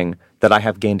industry thing that I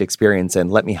have gained experience in.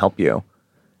 Let me help you.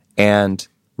 And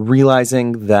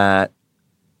realizing that,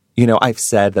 I've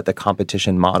said that the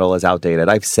competition model is outdated.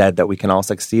 I've said that we can all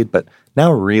succeed, but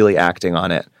now really acting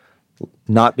on it,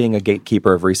 not being a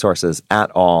gatekeeper of resources at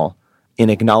all, in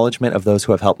acknowledgement of those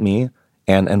who have helped me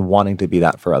and wanting to be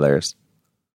that for others.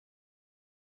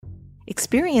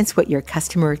 Experience what your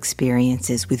customer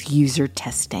experiences with user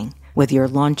testing. Whether you're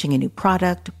launching a new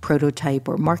product, prototype,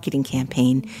 or marketing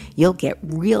campaign, you'll get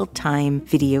real-time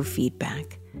video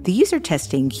feedback. The user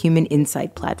testing human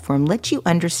insight platform lets you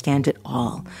understand it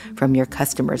all from your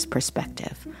customer's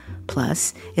perspective.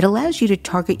 Plus, it allows you to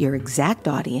target your exact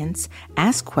audience,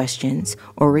 ask questions,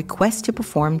 or request to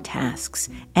perform tasks,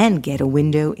 and get a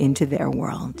window into their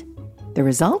world. The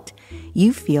result?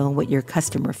 You feel what your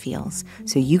customer feels,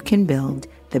 so you can build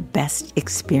the best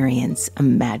experience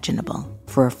imaginable.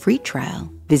 For a free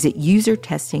trial, visit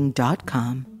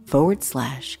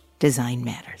usertesting.com/Design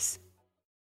Matters.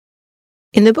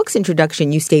 In the book's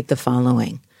introduction, you state the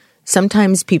following.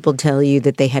 Sometimes people tell you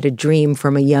that they had a dream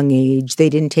from a young age, they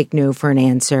didn't take no for an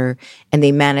answer, and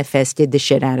they manifested the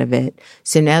shit out of it.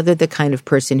 So now they're the kind of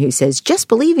person who says, just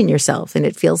believe in yourself, and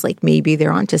it feels like maybe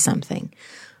they're onto something.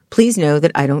 Please know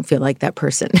that I don't feel like that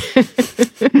person.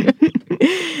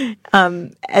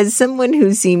 As someone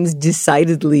who seems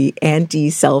decidedly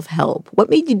anti-self-help, what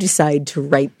made you decide to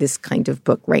write this kind of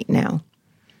book right now?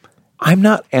 I'm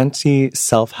not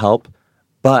anti-self-help,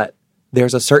 but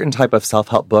there's a certain type of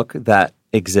self-help book that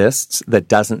exists that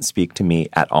doesn't speak to me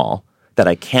at all, that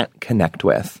I can't connect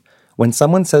with. When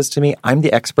someone says to me, I'm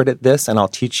the expert at this and I'll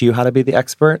teach you how to be the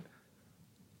expert,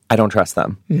 I don't trust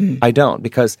them. Mm-hmm. I don't,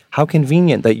 because how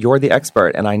convenient that you're the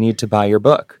expert and I need to buy your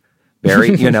book.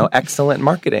 Very, excellent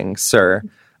marketing, sir.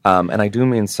 And I do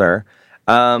mean sir.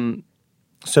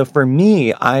 So for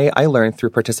me, I learned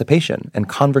through participation and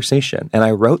conversation. And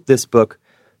I wrote this book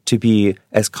to be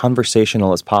as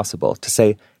conversational as possible, to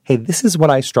say, hey, this is what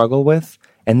I struggle with,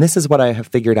 and this is what I have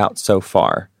figured out so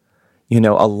far.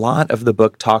 A lot of the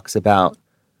book talks about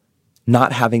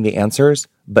not having the answers,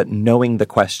 but knowing the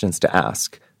questions to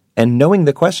ask. And knowing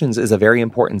the questions is a very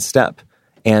important step.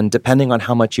 And depending on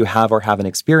how much you have or haven't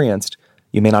experienced,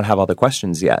 you may not have all the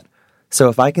questions yet. So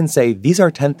if I can say, these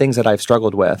are 10 things that I've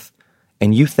struggled with,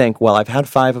 and you think, well, I've had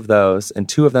 5 of those, and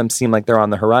 2 of them seem like they're on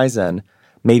the horizon,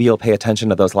 maybe you'll pay attention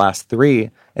to those last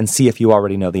 3 and see if you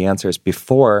already know the answers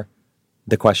before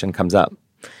the question comes up.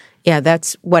 Yeah,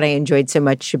 that's what I enjoyed so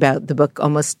much about the book,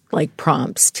 almost like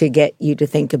prompts to get you to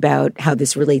think about how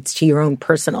this relates to your own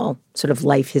personal sort of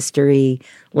life history,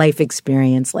 life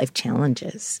experience, life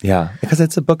challenges. Yeah, because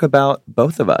it's a book about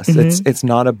both of us. Mm-hmm. It's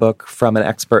not a book from an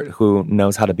expert who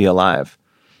knows how to be alive.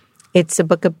 It's a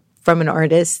book from an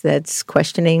artist that's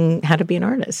questioning how to be an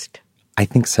artist. I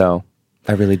think so.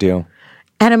 I really do.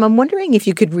 Adam, I'm wondering if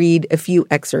you could read a few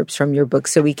excerpts from your book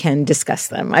so we can discuss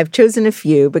them. I've chosen a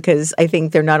few because I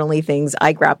think they're not only things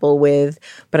I grapple with,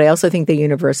 but I also think they're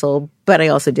universal, but I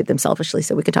also did them selfishly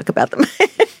so we could talk about them.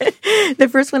 The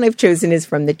first one I've chosen is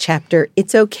from the chapter,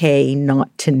 It's Okay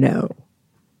Not to Know.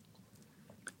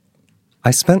 I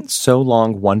spent so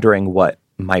long wondering what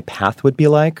my path would be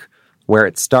like, where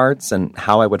it starts, and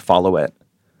how I would follow it.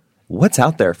 What's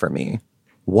out there for me?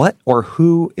 What or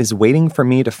who is waiting for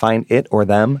me to find it or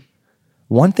them?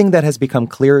 One thing that has become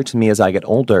clearer to me as I get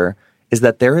older is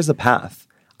that there is a path.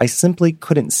 I simply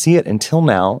couldn't see it until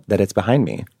now that it's behind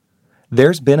me.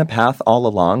 There's been a path all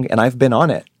along, and I've been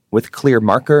on it, with clear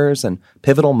markers and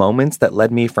pivotal moments that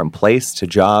led me from place to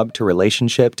job to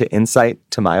relationship to insight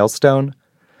to milestone.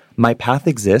 My path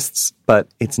exists, but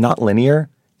it's not linear,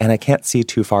 and I can't see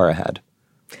too far ahead.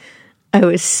 I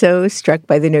was so struck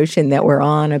by the notion that we're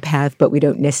on a path, but we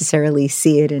don't necessarily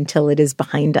see it until it is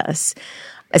behind us,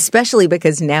 especially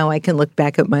because now I can look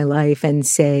back at my life and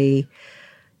say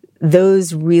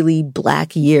those really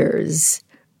black years,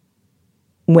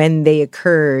 when they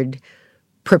occurred,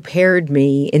 prepared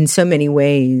me in so many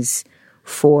ways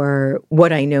for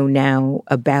what I know now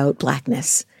about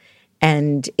Blackness.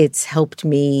 And it's helped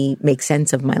me make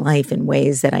sense of my life in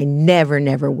ways that I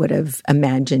never would have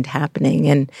imagined happening.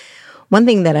 And one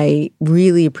thing that I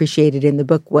really appreciated in the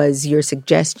book was your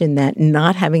suggestion that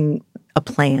not having a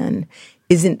plan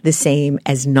isn't the same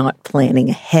as not planning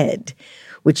ahead,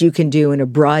 which you can do in a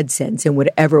broad sense in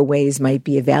whatever ways might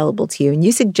be available to you. And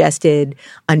you suggested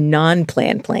a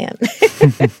non-plan plan.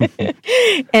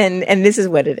 And this is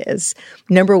what it is.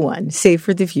 Number 1, save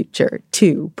for the future.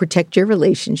 2, protect your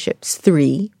relationships.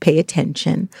 3, pay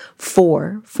attention.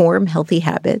 4, form healthy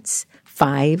habits.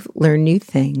 5, learn new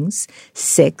things.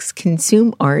 6,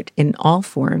 consume art in all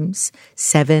forms.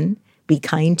 7, be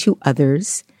kind to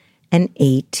others. And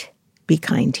 8, be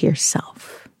kind to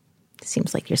yourself. It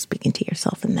seems like you're speaking to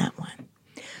yourself in that one.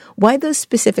 Why those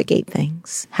specific 8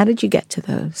 things? How did you get to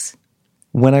those?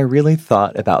 When I really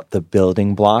thought about the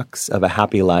building blocks of a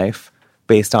happy life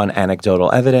based on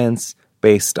anecdotal evidence,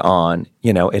 based on,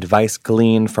 advice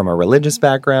gleaned from a religious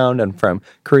background and from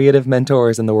creative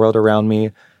mentors in the world around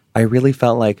me, I really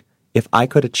felt like if I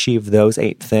could achieve those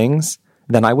 8 things,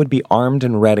 then I would be armed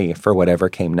and ready for whatever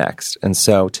came next. And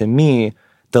so to me,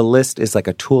 the list is like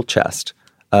a tool chest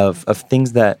of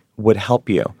things that would help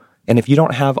you. And if you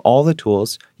don't have all the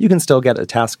tools, you can still get a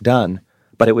task done,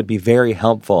 but it would be very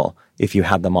helpful if you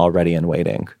had them all ready and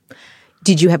waiting.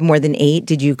 Did you have more than 8?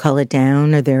 Did you cull it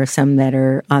down? Are there some that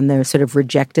are on the sort of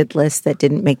rejected list that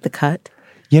didn't make the cut?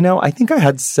 I think I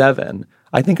had 7.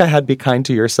 I think I had be kind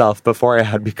to yourself before I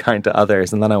had be kind to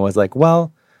others. And then I was like,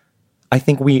 well, I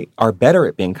think we are better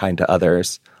at being kind to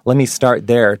others. Let me start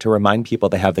there to remind people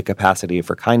they have the capacity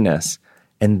for kindness,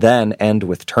 and then end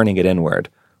with turning it inward,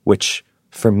 which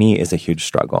for me is a huge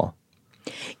struggle.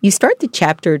 You start the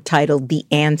chapter titled The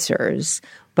Answers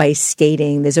by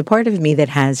stating, there's a part of me that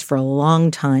has for a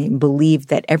long time believed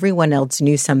that everyone else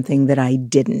knew something that I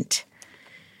didn't.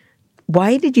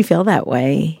 Why did you feel that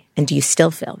way? And do you still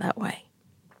feel that way?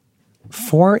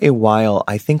 For a while,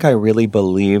 I think I really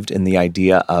believed in the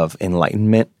idea of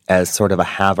enlightenment as sort of a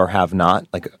have or have not.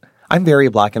 Like, I'm very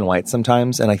black and white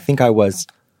sometimes, and I think I was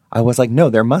like, no,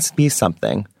 there must be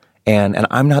something, and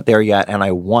I'm not there yet, and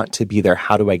I want to be there.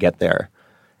 How do I get there?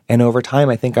 And over time,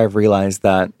 I think I've realized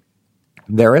that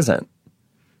there isn't.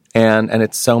 And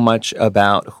it's so much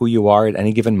about who you are at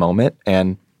any given moment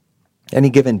and any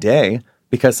given day,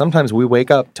 because sometimes we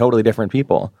wake up totally different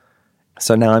people.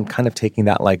 So now I'm kind of taking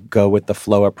that go with the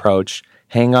flow approach,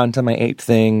 hang on to my 8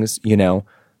 things,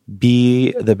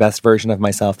 be the best version of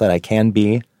myself that I can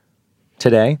be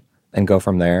today and go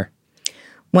from there.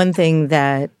 One thing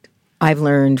that I've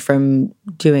learned from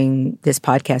doing this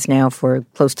podcast now for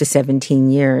close to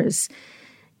 17 years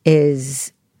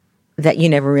is that you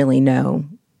never really know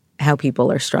how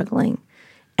people are struggling,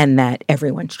 and that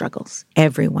everyone struggles.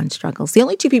 Everyone struggles. The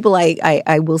only 2 people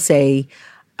I will say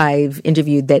I've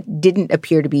interviewed that didn't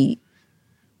appear to be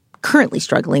currently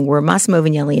struggling were Massimo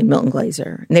Vignelli and Milton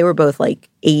Glaser. And they were both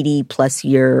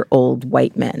 80-plus-year-old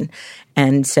white men.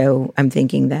 And so I'm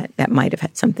thinking that might have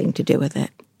had something to do with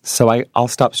it. So I'll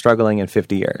stop struggling in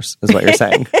 50 years, is what you're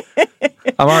saying.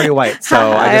 I'm already white,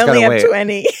 so I just only gotta wait. have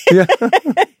 20. Yeah.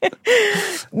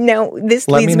 Now,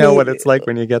 Let me know what it's like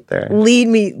when you get there.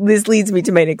 This leads me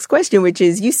to my next question, which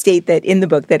is you state that in the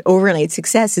book that overnight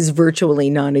success is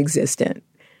virtually non-existent.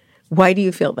 Why do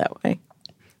you feel that way?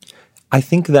 I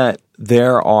think that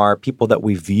there are people that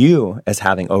we view as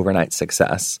having overnight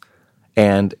success,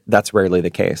 and that's rarely the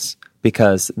case,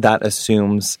 because that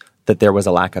assumes that there was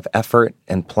a lack of effort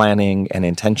and planning and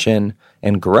intention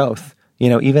and growth.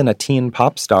 Even a teen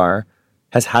pop star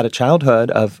has had a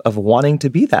childhood of wanting to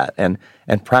be that and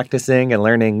practicing and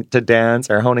learning to dance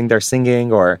or honing their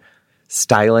singing or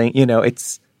styling.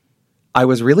 I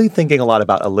was really thinking a lot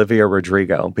about Olivia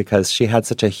Rodrigo because she had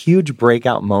such a huge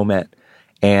breakout moment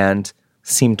and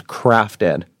seemed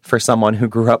crafted for someone who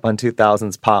grew up on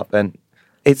 2000s pop. And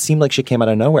it seemed like she came out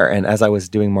of nowhere. And as I was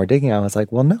doing more digging, I was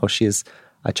like, well, no, she's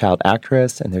a child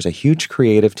actress, and there's a huge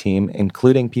creative team,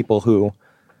 including people who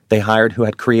they hired who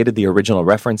had created the original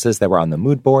references that were on the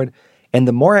mood board. And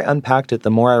the more I unpacked it, the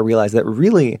more I realized that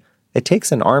really it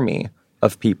takes an army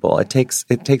of people. It takes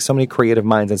so many creative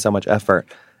minds and so much effort.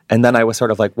 And then I was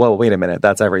sort of like, whoa, wait a minute,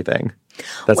 that's everything.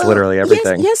 That's literally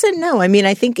everything. Yes and no. I mean,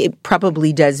 I think it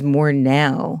probably does more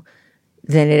now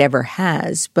than it ever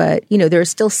has. But, there are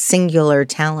still singular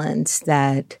talents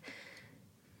that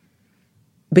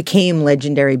became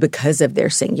legendary because of their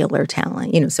singular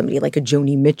talent. Somebody like a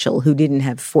Joni Mitchell who didn't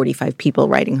have 45 people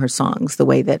writing her songs the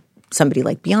way that somebody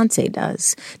like Beyonce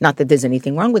does. Not that there's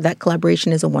anything wrong with that.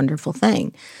 Collaboration is a wonderful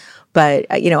thing. But,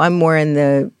 I'm more in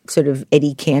the sort of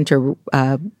Eddie Cantor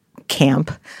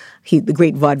camp. The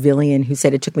great vaudevillian who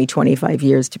said it took me 25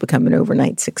 years to become an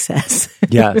overnight success.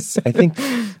 Yes.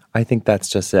 I think that's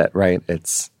just it, right?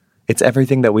 It's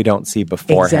everything that we don't see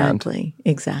beforehand.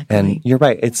 Exactly. And you're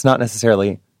right. It's not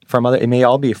necessarily from it may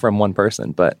all be from one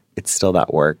person, but it's still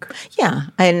that work. Yeah.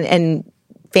 And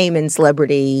fame and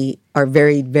celebrity are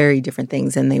very, very different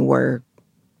things than they were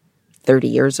 30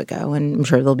 years ago. And I'm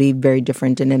sure they'll be very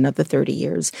different in another 30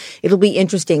 years. It'll be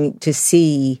interesting to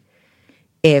see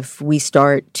if we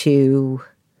start to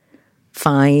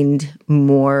find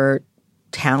more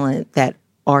talent that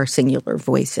are singular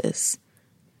voices,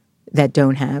 that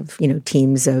don't have,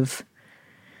 teams of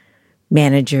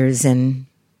managers and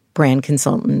brand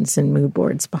consultants and mood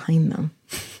boards behind them.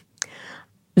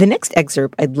 The next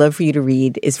excerpt I'd love for you to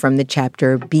read is from the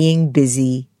chapter, Being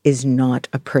Busy is Not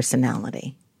a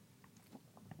Personality.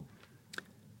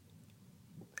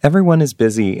 Everyone is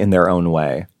busy in their own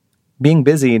way. Being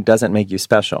busy doesn't make you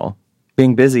special.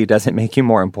 Being busy doesn't make you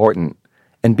more important.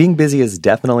 And being busy is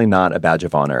definitely not a badge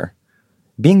of honor.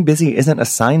 Being busy isn't a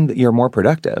sign that you're more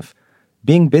productive.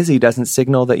 Being busy doesn't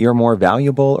signal that you're more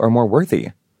valuable or more worthy.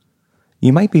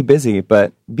 You might be busy,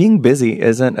 but being busy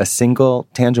isn't a single,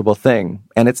 tangible thing,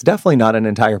 and it's definitely not an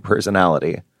entire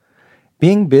personality.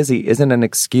 Being busy isn't an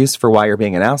excuse for why you're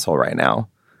being an asshole right now.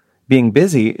 Being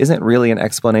busy isn't really an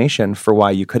explanation for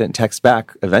why you couldn't text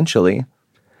back eventually.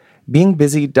 Being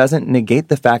busy doesn't negate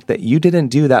the fact that you didn't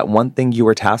do that one thing you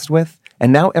were tasked with,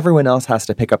 and now everyone else has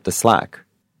to pick up the slack.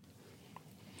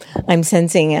 I'm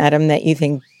sensing, Adam, that you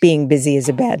think being busy is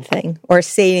a bad thing, or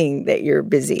saying that you're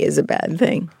busy is a bad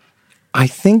thing. I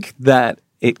think that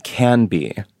it can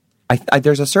be.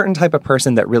 There's a certain type of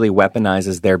person that really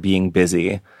weaponizes their being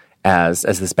busy as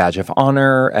this badge of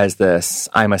honor, as this,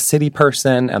 I'm a city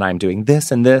person and I'm doing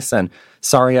this and this, and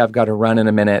sorry, I've got to run in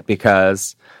a minute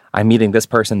because I'm meeting this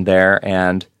person there.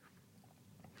 And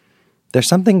there's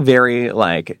something very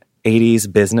like 80s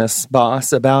business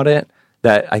boss about it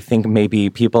that I think maybe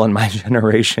people in my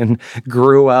generation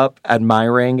grew up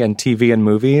admiring in TV and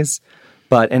movies.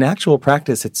 But in actual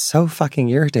practice, it's so fucking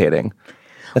irritating.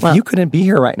 If you couldn't be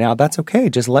here right now, that's okay.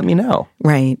 Just let me know.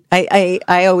 Right.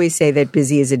 I always say that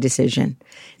busy is a decision.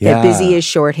 That busy is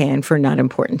shorthand for not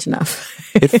important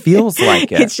enough. It feels like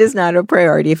it. It's just not a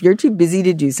priority. If you're too busy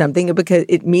to do something,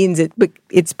 it means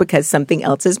it's because something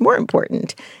else is more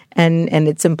important. And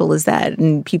it's simple as that.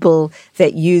 And people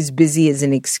that use busy as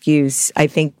an excuse, I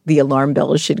think the alarm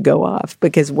bells should go off,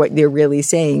 because what they're really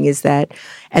saying is that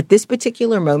at this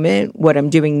particular moment, what I'm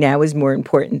doing now is more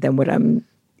important than what I'm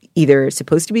either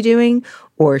supposed to be doing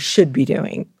or should be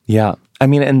doing. Yeah. I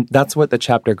mean, and that's what the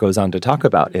chapter goes on to talk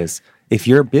about is if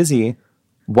you're busy,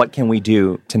 what can we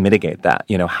do to mitigate that?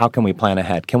 How can we plan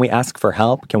ahead? Can we ask for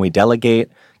help? Can we delegate?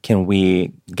 Can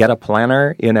we get a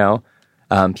planner?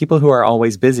 People who are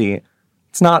always busy,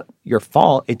 it's not your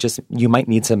fault. It just, you might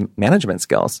need some management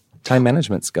skills. Time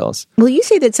management skills. Well, you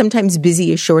say that sometimes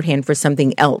busy is shorthand for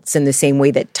something else in the same way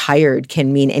that tired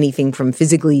can mean anything from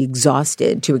physically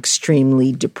exhausted to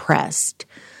extremely depressed.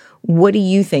 What do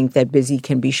you think that busy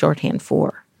can be shorthand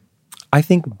for? I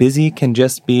think busy can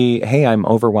just be, hey, I'm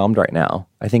overwhelmed right now.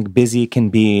 I think busy can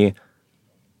be,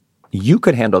 you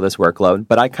could handle this workload,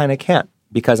 but I kind of can't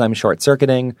because I'm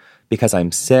short-circuiting, because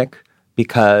I'm sick,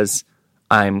 because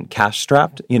I'm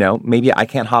cash-strapped. Maybe I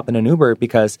can't hop in an Uber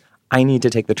because I need to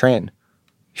take the train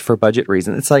for budget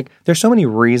reasons. It's like there's so many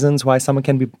reasons why someone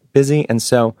can be busy. And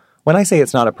so when I say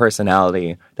it's not a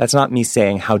personality, that's not me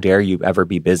saying, how dare you ever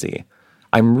be busy?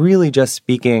 I'm really just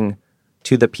speaking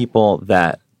to the people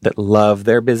that love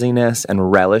their busyness and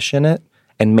relish in it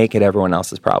and make it everyone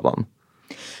else's problem.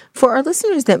 For our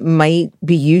listeners that might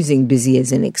be using busy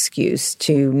as an excuse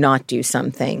to not do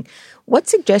something, what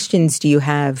suggestions do you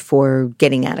have for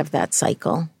getting out of that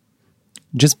cycle?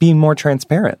 Just be more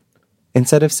transparent.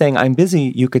 Instead of saying, I'm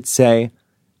busy, you could say,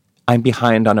 I'm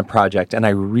behind on a project and I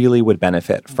really would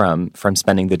benefit from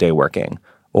spending the day working.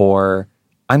 Or,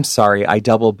 I'm sorry, I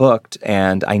double booked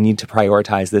and I need to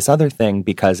prioritize this other thing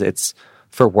because it's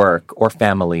for work or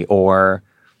family, or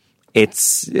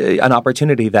it's an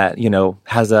opportunity that,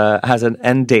 has an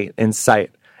end date in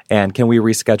sight. And can we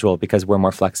reschedule because we're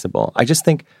more flexible? I just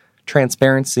think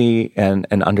transparency and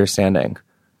understanding,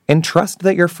 and trust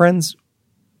that your friends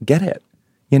get it.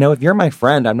 If you're my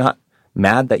friend, I'm not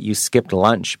mad that you skipped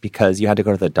lunch because you had to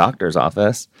go to the doctor's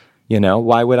office.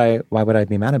 Why would I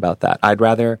be mad about that? I'd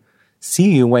rather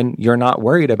see you when you're not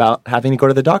worried about having to go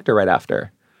to the doctor right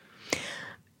after.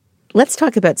 Let's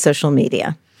talk about social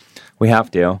media. We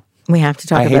have to. We have to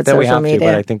talk about social media. I hate that we have to,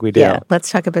 but I think we do. Yeah, let's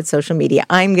talk about social media.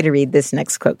 I'm going to read this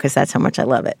next quote because that's how much I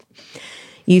love it.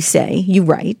 You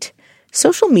write,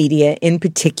 social media in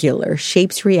particular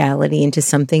shapes reality into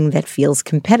something that feels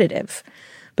competitive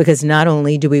because not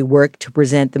only do we work to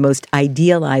present the most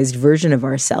idealized version of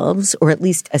ourselves, or at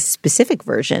least a specific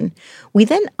version, we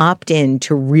then opt in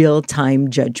to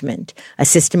real-time judgment, a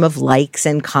system of likes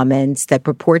and comments that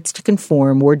purports to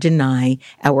conform or deny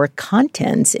our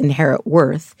content's inherent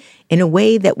worth in a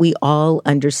way that we all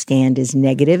understand is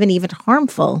negative and even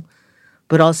harmful,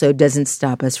 but also doesn't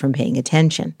stop us from paying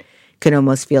attention. Can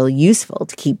almost feel useful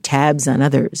to keep tabs on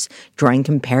others, drawing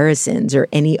comparisons or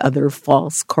any other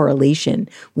false correlation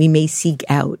we may seek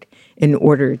out in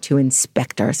order to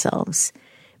inspect ourselves.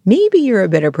 Maybe you're a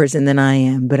better person than I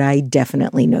am, but I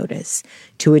definitely notice.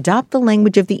 To adopt the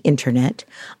language of the internet,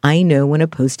 I know when a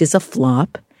post is a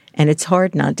flop, and it's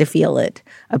hard not to feel it.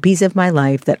 A piece of my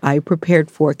life that I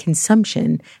prepared for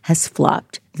consumption has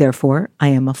flopped. Therefore, I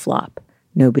am a flop.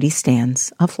 Nobody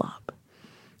stands a flop.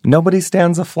 Nobody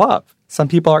stands a flop. Some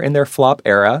people are in their flop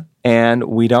era, and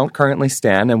we don't currently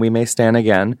stand, and we may stand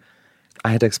again.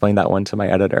 I had to explain that one to my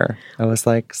editor. I was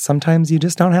like, sometimes you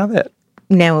just don't have it.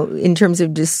 Now, in terms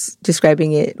of just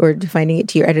describing it or defining it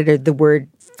to your editor, the word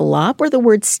flop or the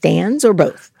word stands or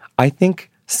both? I think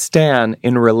stan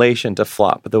in relation to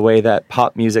flop, the way that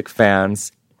pop music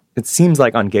fans, it seems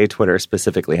like on gay Twitter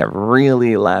specifically, have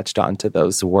really latched onto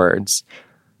those words.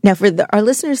 Now, for our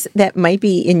listeners that might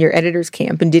be in your editor's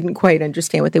camp and didn't quite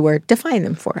understand what they were, define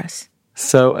them for us.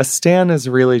 So a stan is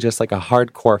really just like a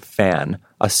hardcore fan,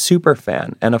 a super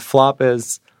fan. And a flop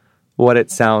is what it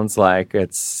sounds like.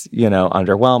 It's,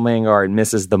 underwhelming or it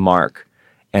misses the mark.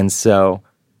 And so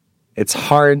it's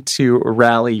hard to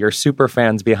rally your super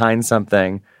fans behind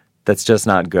something that's just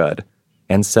not good.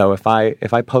 And so if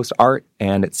I post art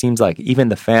and it seems like even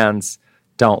the fans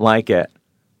don't like it,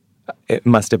 it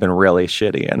must have been really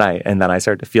shitty. And then I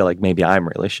started to feel like maybe I'm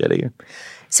really shitty.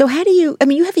 So how do you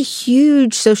have a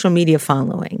huge social media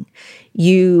following.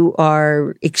 You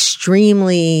are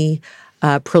extremely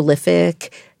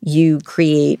prolific. You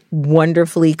create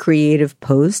wonderfully creative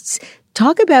posts.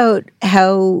 Talk about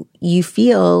how you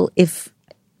feel if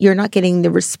you're not getting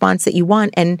the response that you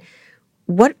want, and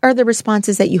what are the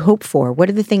responses that you hope for? What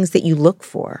are the things that you look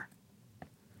for?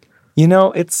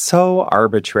 It's so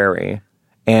arbitrary.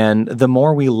 And the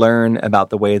more we learn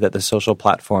about the way that the social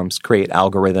platforms create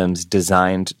algorithms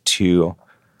designed to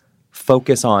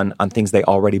focus on things they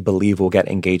already believe will get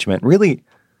engagement, really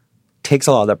takes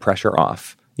a lot of the pressure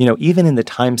off. Even in the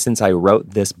time since I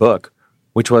wrote this book,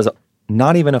 which was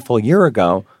not even a full year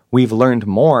ago, we've learned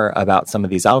more about some of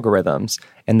these algorithms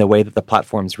and the way that the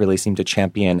platforms really seem to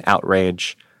champion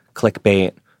outrage,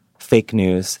 clickbait, fake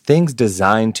news, things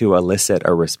designed to elicit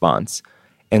a response.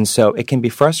 And so it can be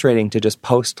frustrating to just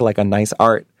post like a nice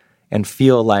art and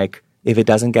feel like if it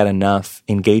doesn't get enough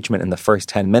engagement in the first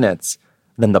 10 minutes,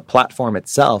 then the platform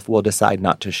itself will decide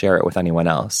not to share it with anyone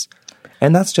else.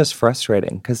 And that's just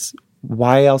frustrating because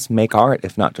why else make art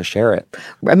if not to share it?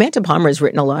 Amanda Palmer has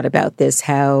written a lot about this,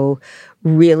 how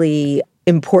really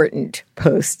important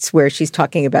posts where she's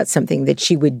talking about something that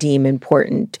she would deem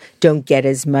important don't get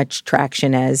as much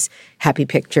traction as happy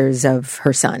pictures of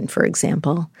her son, for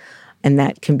example. And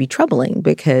that can be troubling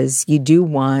because you do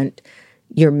want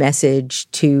your message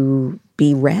to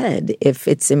be read if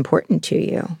it's important to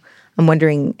you. I'm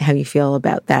wondering how you feel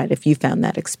about that, if you found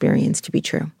that experience to be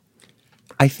true.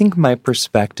 I think my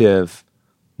perspective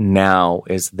now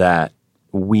is that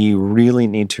we really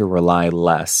need to rely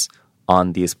less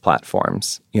on these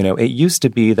platforms. It used to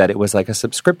be that it was like a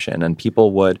subscription and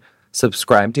people would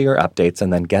subscribe to your updates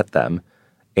and then get them.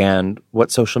 And what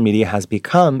social media has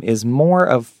become is more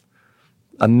of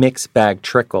a mixed bag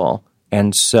trickle,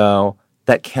 and so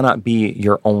that cannot be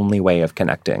your only way of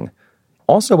connecting.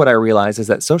 Also, what I realize is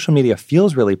that social media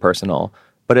feels really personal,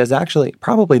 but is actually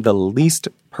probably the least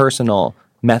personal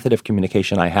method of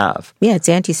communication I have. Yeah, it's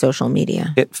anti-social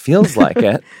media. It feels like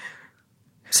it.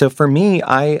 So for me,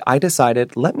 I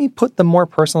decided, let me put the more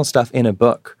personal stuff in a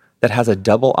book that has a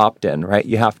double opt-in, right?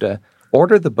 You have to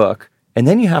order the book, and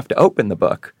then you have to open the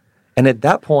book. And at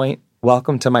that point,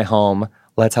 welcome to my home.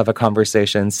 Let's have a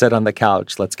conversation, sit on the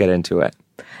couch, let's get into it.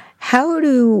 How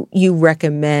do you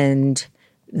recommend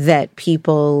that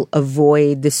people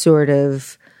avoid the sort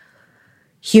of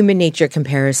human nature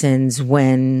comparisons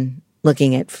when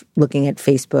looking at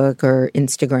Facebook or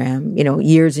Instagram?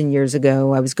 Years and years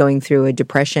ago, I was going through a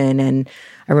depression, and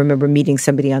I remember meeting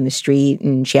somebody on the street,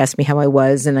 and she asked me how I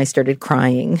was, and I started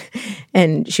crying.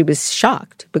 And she was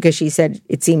shocked because she said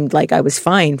it seemed like I was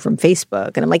fine from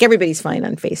Facebook. And I'm like, everybody's fine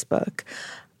on Facebook.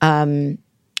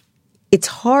 It's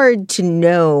hard to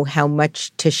know how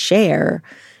much to share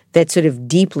that's sort of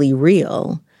deeply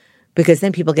real, because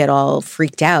then people get all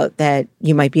freaked out that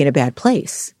you might be in a bad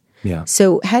place. Yeah.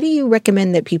 So how do you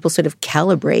recommend that people sort of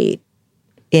calibrate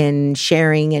in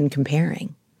sharing and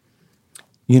comparing?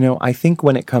 I think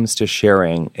when it comes to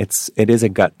sharing, it is a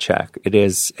gut check. It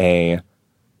is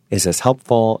is this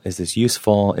helpful? Is this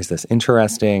useful? Is this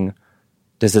interesting?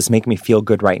 Does this make me feel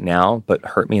good right now, but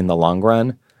hurt me in the long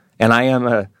run? And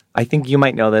I think you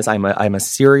might know this, I'm a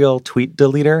serial tweet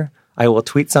deleter. I will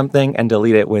tweet something and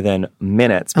delete it within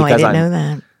minutes. Because I didn't know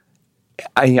that.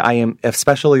 I am,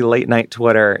 especially late night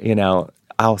Twitter,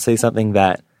 I'll say something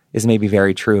that is maybe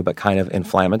very true, but kind of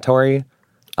inflammatory.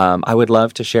 I would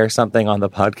love to share something on the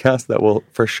podcast that will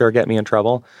for sure get me in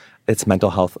trouble. It's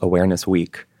Mental Health Awareness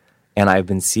Week. And I've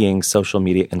been seeing social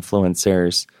media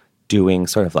influencers doing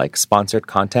sort of like sponsored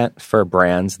content for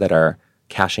brands that are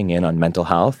cashing in on mental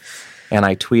health. And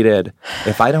I tweeted,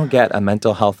 if I don't get a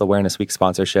Mental Health Awareness Week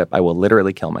sponsorship, I will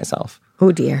literally kill myself.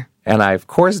 Oh, dear. And I, of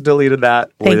course, deleted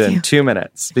that within 2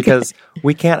 minutes because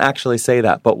we can't actually say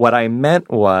that. But what I meant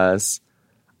was,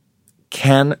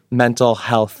 can mental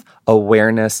health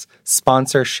awareness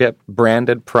sponsorship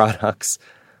branded products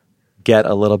get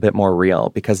a little bit more real?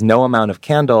 Because no amount of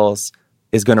candles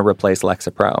is going to replace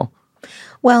Lexapro.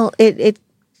 Well, it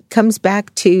comes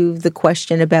back to the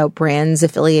question about brands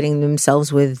affiliating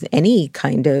themselves with any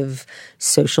kind of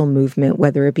social movement,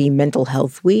 whether it be Mental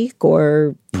Health Week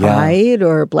or Pride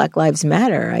or Black Lives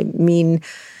Matter. I mean,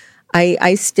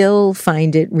 I still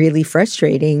find it really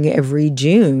frustrating every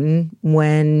June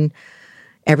when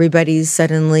everybody's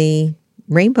suddenly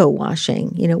rainbow washing.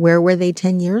 Where were they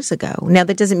 10 years ago? Now,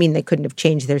 that doesn't mean they couldn't have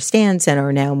changed their stance and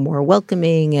are now more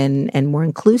welcoming and more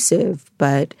inclusive,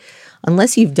 but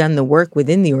unless you've done the work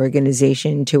within the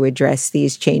organization to address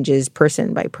these changes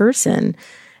person by person,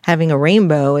 having a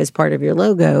rainbow as part of your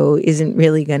logo isn't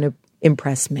really going to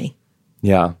impress me.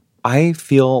 Yeah. I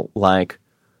feel like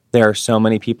there are so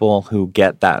many people who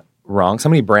get that wrong, so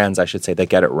many brands, I should say, that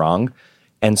get it wrong.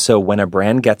 And so when a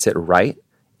brand gets it right,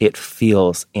 it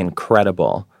feels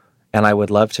incredible. And I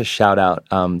would love to shout out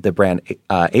the brand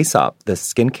Aesop, the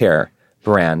skincare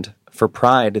brand. For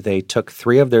Pride, they took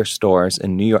 3 of their stores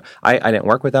in New York. I didn't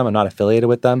work with them. I'm not affiliated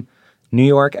with them. New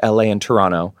York, LA, and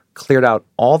Toronto, cleared out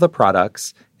all the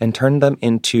products and turned them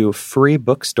into free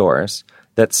bookstores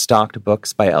that stocked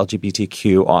books by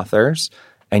LGBTQ authors.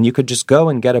 And you could just go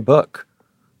and get a book.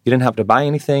 You didn't have to buy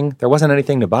anything. There wasn't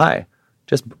anything to buy.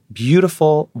 Just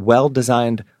beautiful,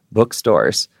 well-designed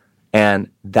bookstores. And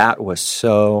that was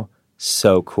so,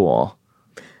 so cool.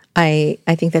 I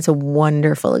think that's a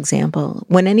wonderful example.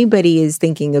 When anybody is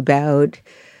thinking about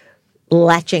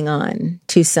latching on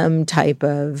to some type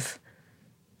of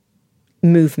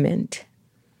movement,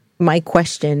 my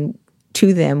question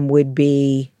to them would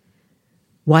be,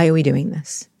 why are we doing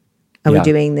this? Are we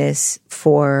doing this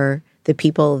for the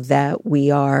people that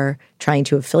we are trying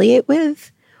to affiliate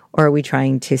with, or are we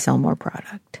trying to sell more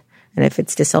product? And if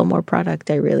it's to sell more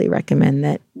product, I really recommend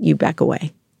that you back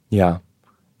away. Yeah.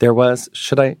 There was,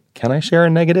 can I share a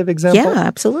negative example? Yeah,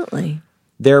 absolutely.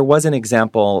 There was an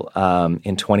example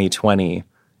in 2020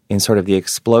 in sort of the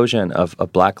explosion of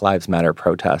Black Lives Matter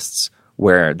protests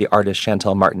where the artist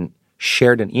Chantel Martin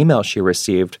shared an email she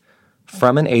received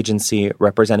from an agency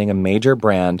representing a major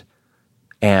brand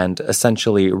and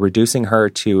essentially reducing her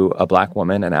to a Black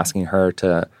woman and asking her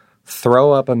to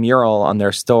throw up a mural on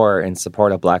their store in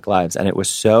support of Black lives. And it was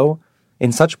so,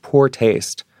 in such poor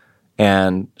taste.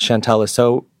 And Chantel is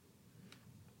so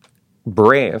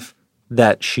brave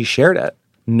that she shared it,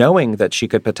 knowing that she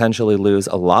could potentially lose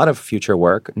a lot of future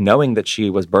work, knowing that she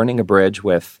was burning a bridge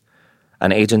with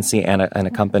an agency and a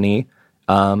company.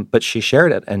 But she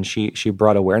shared it, and she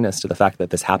brought awareness to the fact that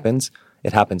this happens.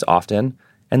 It happens often,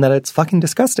 and that it's fucking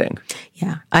disgusting.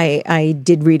 Yeah, I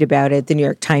did read about it. The New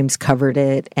York Times covered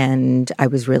it, and I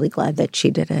was really glad that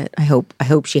she did it. I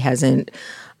hope she hasn't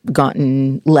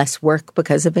gotten less work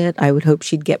because of it. I would hope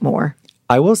she'd get more.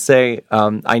 I will say,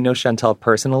 I know Chantel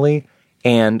personally,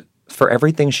 and for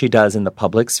everything she does in the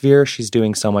public sphere, she's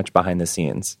doing so much behind the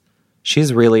scenes.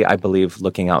 She's really, I believe,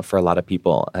 looking out for a lot of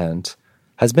people and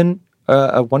has been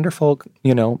a wonderful,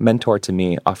 mentor to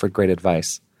me, offered great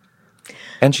advice.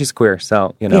 And she's queer,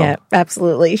 so, Yeah,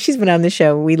 absolutely. She's been on the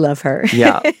show. We love her.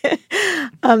 Yeah.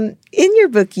 In your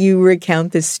book, you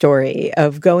recount the story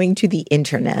of going to the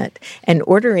internet and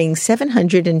ordering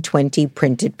 720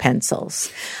 printed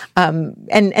pencils.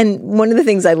 And one of the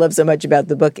things I love so much about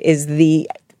the book is the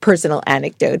personal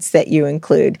anecdotes that you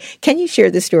include. Can you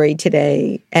share the story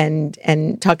today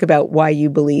and talk about why you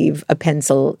believe a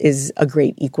pencil is a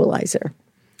great equalizer?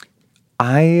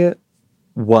 I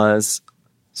was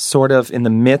sort of in the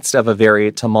midst of a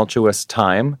very tumultuous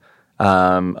time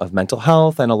of mental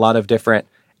health and a lot of different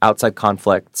outside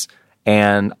conflicts.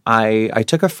 And I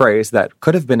took a phrase that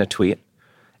could have been a tweet,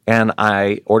 and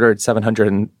I ordered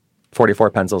 744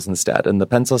 pencils instead. And the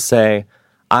pencils say,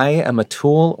 I am a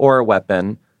tool or a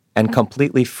weapon and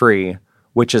completely free,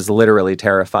 which is literally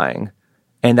terrifying.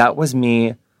 And that was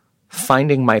me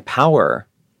finding my power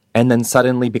and then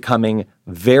suddenly becoming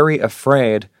very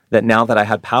afraid that now that I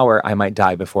had power, I might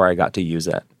die before I got to use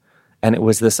it. And it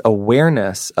was this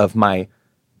awareness of my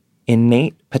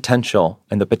innate potential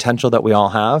and the potential that we all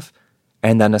have,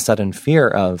 and then a sudden fear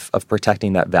of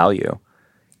protecting that value.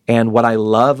 And what I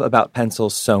love about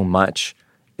pencils so much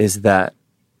is that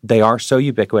they are so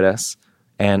ubiquitous,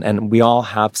 and we all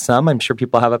have some. I'm sure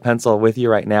people have a pencil with you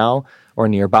right now or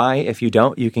nearby. If you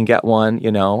don't, you can get one,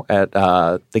 at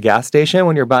the gas station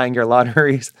when you're buying your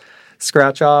lottery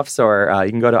scratch-offs, or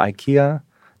you can go to IKEA.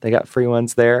 They got free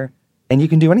ones there. And you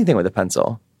can do anything with a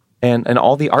pencil. And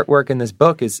all the artwork in this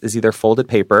book is either folded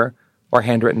paper or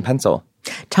handwritten pencil.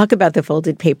 Talk about the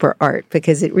folded paper art,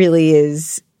 because it really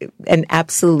is an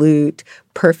absolute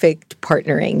perfect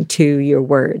partnering to your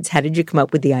words. How did you come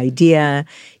up with the idea?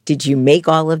 Did you make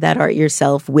all of that art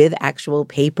yourself with actual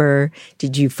paper?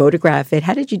 Did you photograph it?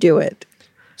 How did you do it?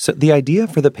 So the idea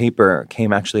for the paper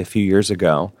came actually a few years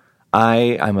ago.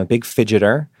 I'm a big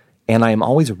fidgeter, and I'm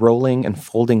always rolling and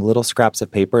folding little scraps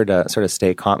of paper to sort of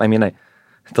stay calm.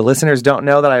 The listeners don't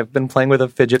know that I've been playing with a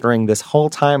fidget ring this whole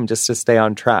time just to stay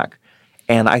on track.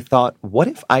 And I thought, what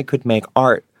if I could make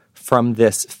art from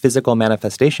this physical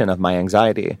manifestation of my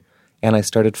anxiety? And I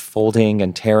started folding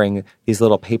and tearing these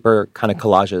little paper kind of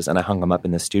collages, and I hung them up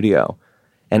in the studio.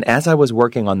 And as I was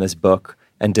working on this book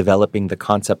and developing the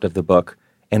concept of the book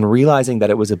and realizing that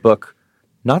it was a book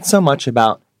not so much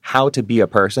about how to be a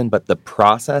person, but the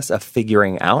process of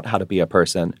figuring out how to be a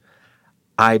person,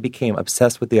 I became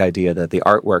obsessed with the idea that the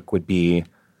artwork would be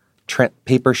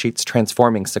paper sheets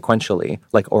transforming sequentially,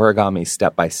 like origami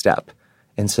step by step.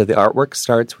 And so the artwork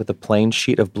starts with a plain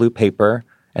sheet of blue paper,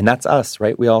 and that's us,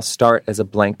 right? We all start as a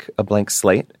blank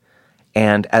slate.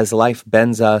 And as life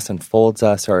bends us and folds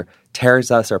us or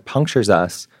tears us or punctures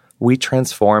us, we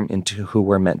transform into who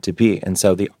we're meant to be. And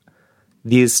so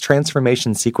these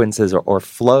transformation sequences or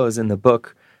flows in the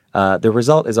book, the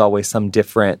result is always some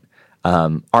different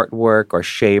artwork or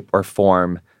shape or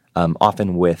form,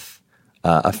 often with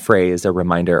a phrase, a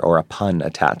reminder, or a pun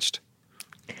attached.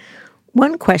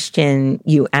 One question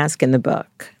you ask in the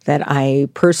book that I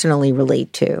personally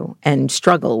relate to and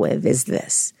struggle with is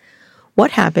this: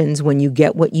 what happens when you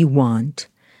get what you want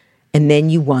and then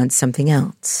you want something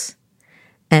else?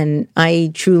 And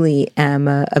I truly am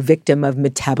a victim of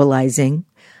metabolizing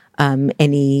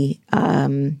any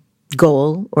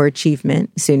goal or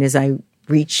achievement. As soon as I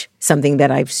reach something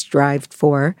that I've strived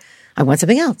for, I want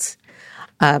something else.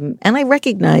 And I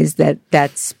recognize that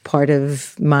that's part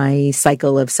of my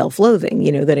cycle of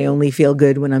self-loathing, that I only feel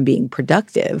good when I'm being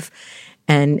productive.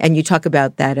 And you talk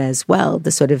about that as well,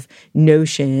 the sort of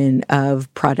notion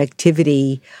of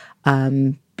productivity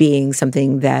being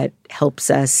something that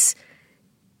helps us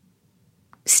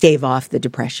stave off the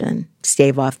depression,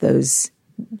 stave off those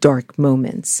dark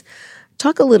moments.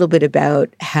 Talk a little bit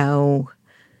about how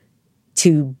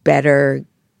to better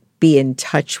be in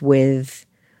touch with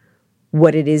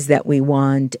what it is that we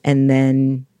want, and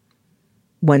then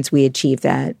once we achieve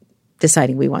that,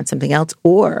 deciding we want something else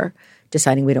or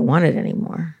deciding we don't want it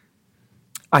anymore.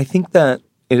 I think that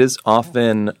it is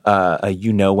often a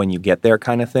when you get there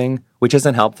kind of thing, which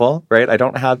isn't helpful, right? I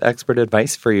don't have expert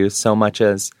advice for you so much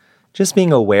as just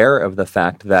being aware of the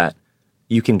fact that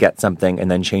you can get something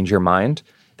and then change your mind.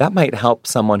 That might help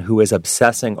someone who is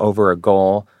obsessing over a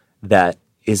goal that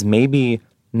is maybe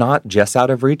not just out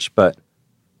of reach, but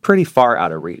pretty far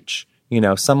out of reach.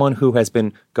 Someone who has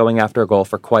been going after a goal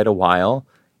for quite a while,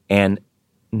 and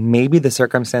maybe the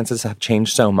circumstances have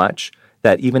changed so much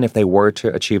that even if they were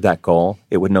to achieve that goal,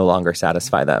 it would no longer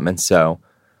satisfy them. And so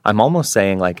I'm almost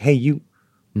saying hey, you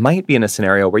might be in a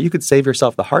scenario where you could save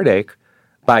yourself the heartache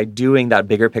by doing that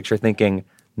bigger picture thinking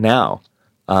now.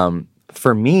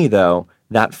 For me, though,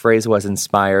 that phrase was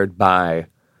inspired by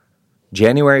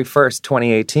January 1st,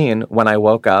 2018, when I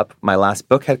woke up. My last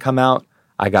book had come out.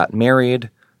 I got married,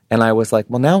 and I was like,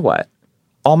 well, now what?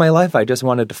 All my life, I just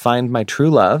wanted to find my true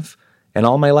love, and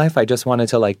all my life, I just wanted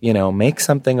to, make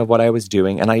something of what I was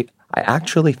doing, and I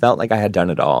actually felt like I had done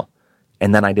it all,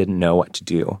 and then I didn't know what to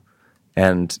do.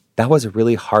 And that was a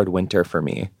really hard winter for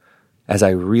me, as I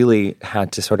really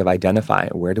had to sort of identify,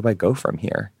 where do I go from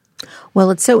here? Well,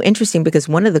 it's so interesting because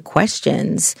one of the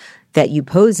questions that you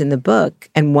pose in the book,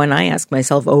 and one I ask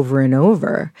myself over and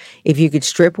over, if you could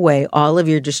strip away all of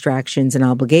your distractions and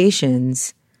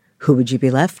obligations, who would you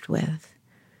be left with?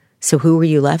 So who were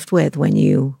you left with when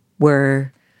you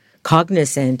were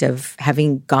cognizant of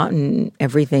having gotten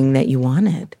everything that you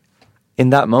wanted? in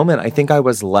that moment, I think I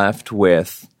was left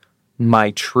with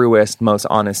my truest, most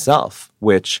honest self,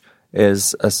 which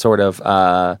is a sort of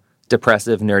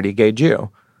depressive, nerdy gay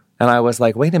Jew. And I was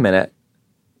like, wait a minute,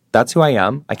 that's who I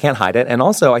am. I can't hide it. And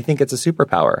also, I think it's a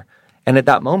superpower. And at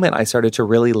that moment, I started to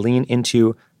really lean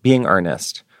into being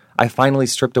earnest. I finally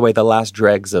stripped away the last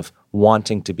dregs of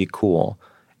wanting to be cool.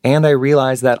 And I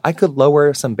realized that I could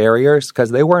lower some barriers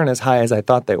because they weren't as high as I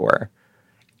thought they were.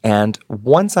 And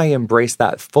once I embraced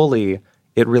that fully,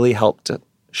 it really helped to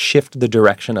shift the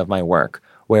direction of my work,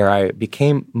 where I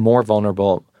became more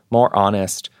vulnerable, more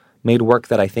honest, made work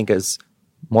that I think is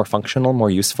more functional, more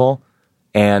useful.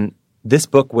 And this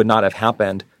book would not have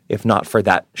happened if not for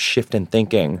that shift in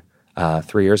thinking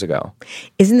 3 years ago.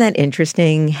 Isn't that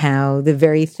interesting how the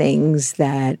very things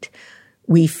that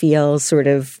we feel sort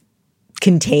of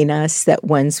contain us, that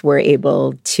once we're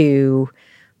able to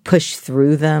push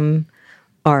through them,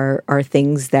 are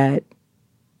things that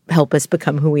help us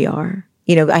become who we are?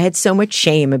 You know, I had so much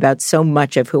shame about so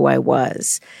much of who I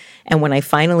was. And when I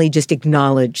finally just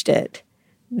acknowledged it,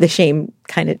 the shame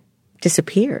kind of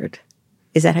disappeared.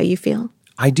 Is that how you feel?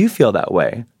 I do feel that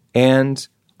way. And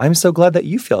I'm so glad that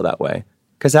you feel that way.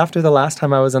 Because after the last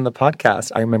time I was on the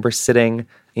podcast, I remember sitting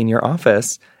in your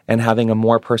office and having a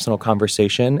more personal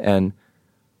conversation and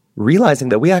realizing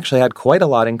that we actually had quite a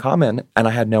lot in common, and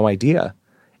I had no idea.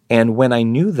 And when I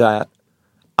knew that,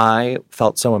 I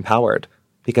felt so empowered,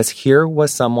 because here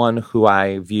was someone who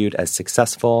I viewed as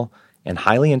successful and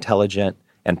highly intelligent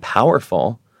and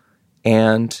powerful,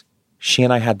 and she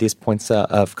and I had these points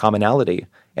of commonality.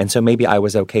 And so maybe I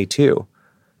was okay too.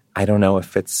 I don't know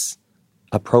if it's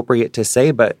appropriate to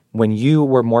say, but when you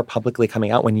were more publicly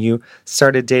coming out, when you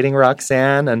started dating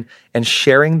Roxanne and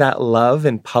sharing that love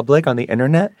in public on the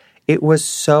internet, it was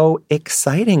so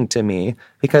exciting to me,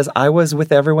 because I was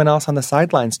with everyone else on the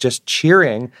sidelines just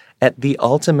cheering at the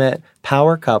ultimate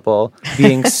power couple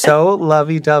being so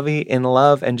lovey-dovey in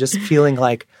love, and just feeling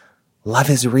like love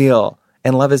is real,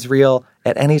 and love is real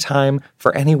at any time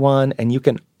for anyone, and you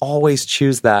can always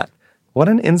choose that. What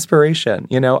an inspiration.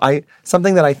 You know,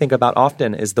 something that I think about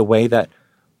often is the way that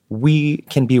we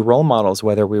can be role models,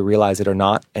 whether we realize it or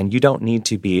not, and you don't need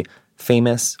to be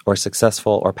famous or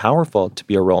successful or powerful to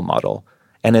be a role model.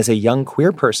 And as a young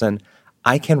queer person,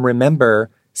 I can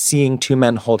remember seeing two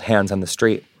men hold hands on the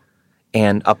street,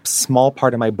 and a small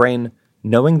part of my brain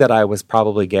knowing that I was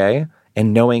probably gay,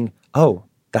 and knowing, oh,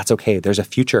 that's okay, there's a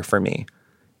future for me.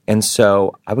 And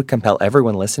so I would compel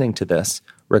everyone listening to this,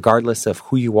 regardless of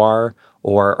who you are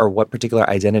or what particular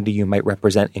identity you might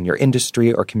represent in your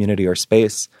industry or community or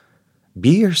space,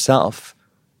 be yourself.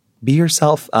 Be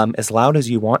yourself as loud as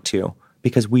you want to,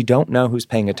 because we don't know who's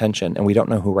paying attention, and we don't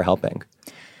know who we're helping.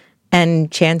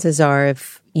 And chances are,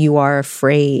 if you are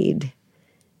afraid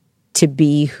to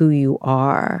be who you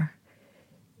are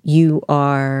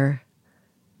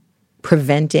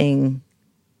preventing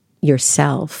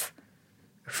yourself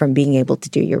from being able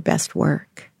to do your best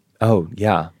work. Oh,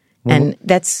 yeah. And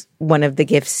that's one of the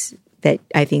gifts that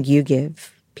I think you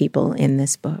give people in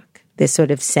this book, this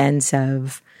sort of sense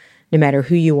of no matter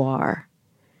who you are,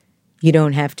 you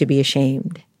don't have to be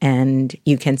ashamed, and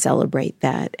you can celebrate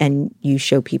that, and you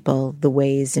show people the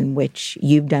ways in which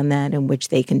you've done that and which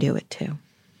they can do it too.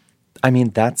 I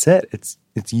mean, that's it. It's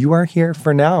you are here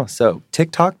for now. So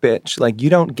TikTok bitch, like, you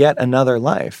don't get another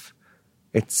life.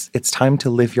 It's time to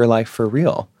live your life for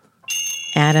real.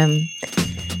 Adam,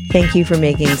 thank you for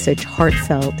making such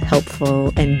heartfelt,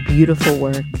 helpful, and beautiful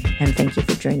work. And thank you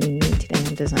for joining me today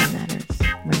on Design Matters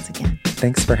once again.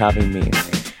 Thanks for having me.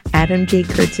 Adam J.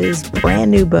 Kurtz's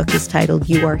brand new book is titled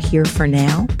You Are Here for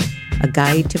Now, A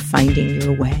Guide to Finding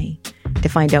Your Way. To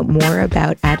find out more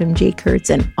about Adam J. Kurtz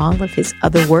and all of his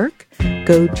other work,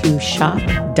 go to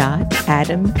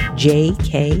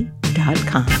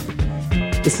shop.adamjk.com.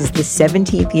 This is the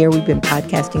 17th year we've been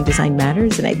podcasting Design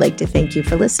Matters, and I'd like to thank you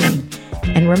for listening.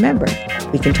 And remember,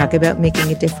 we can talk about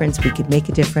making a difference, we could make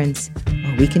a difference,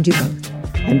 or we can do both.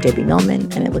 I'm Debbie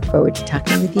Millman, and I look forward to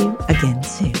talking with you again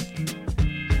soon.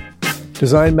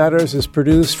 Design Matters is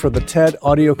produced for the TED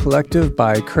Audio Collective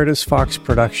by Curtis Fox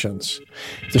Productions.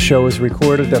 The show is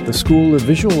recorded at the School of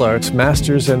Visual Arts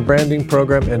Masters and Branding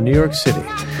Program in New York City,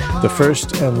 the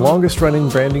first and longest-running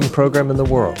branding program in the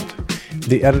world.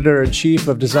 The editor-in-chief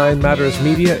of Design Matters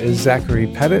Media is Zachary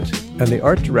Pettit, and the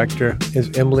art director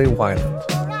is Emily Weiland.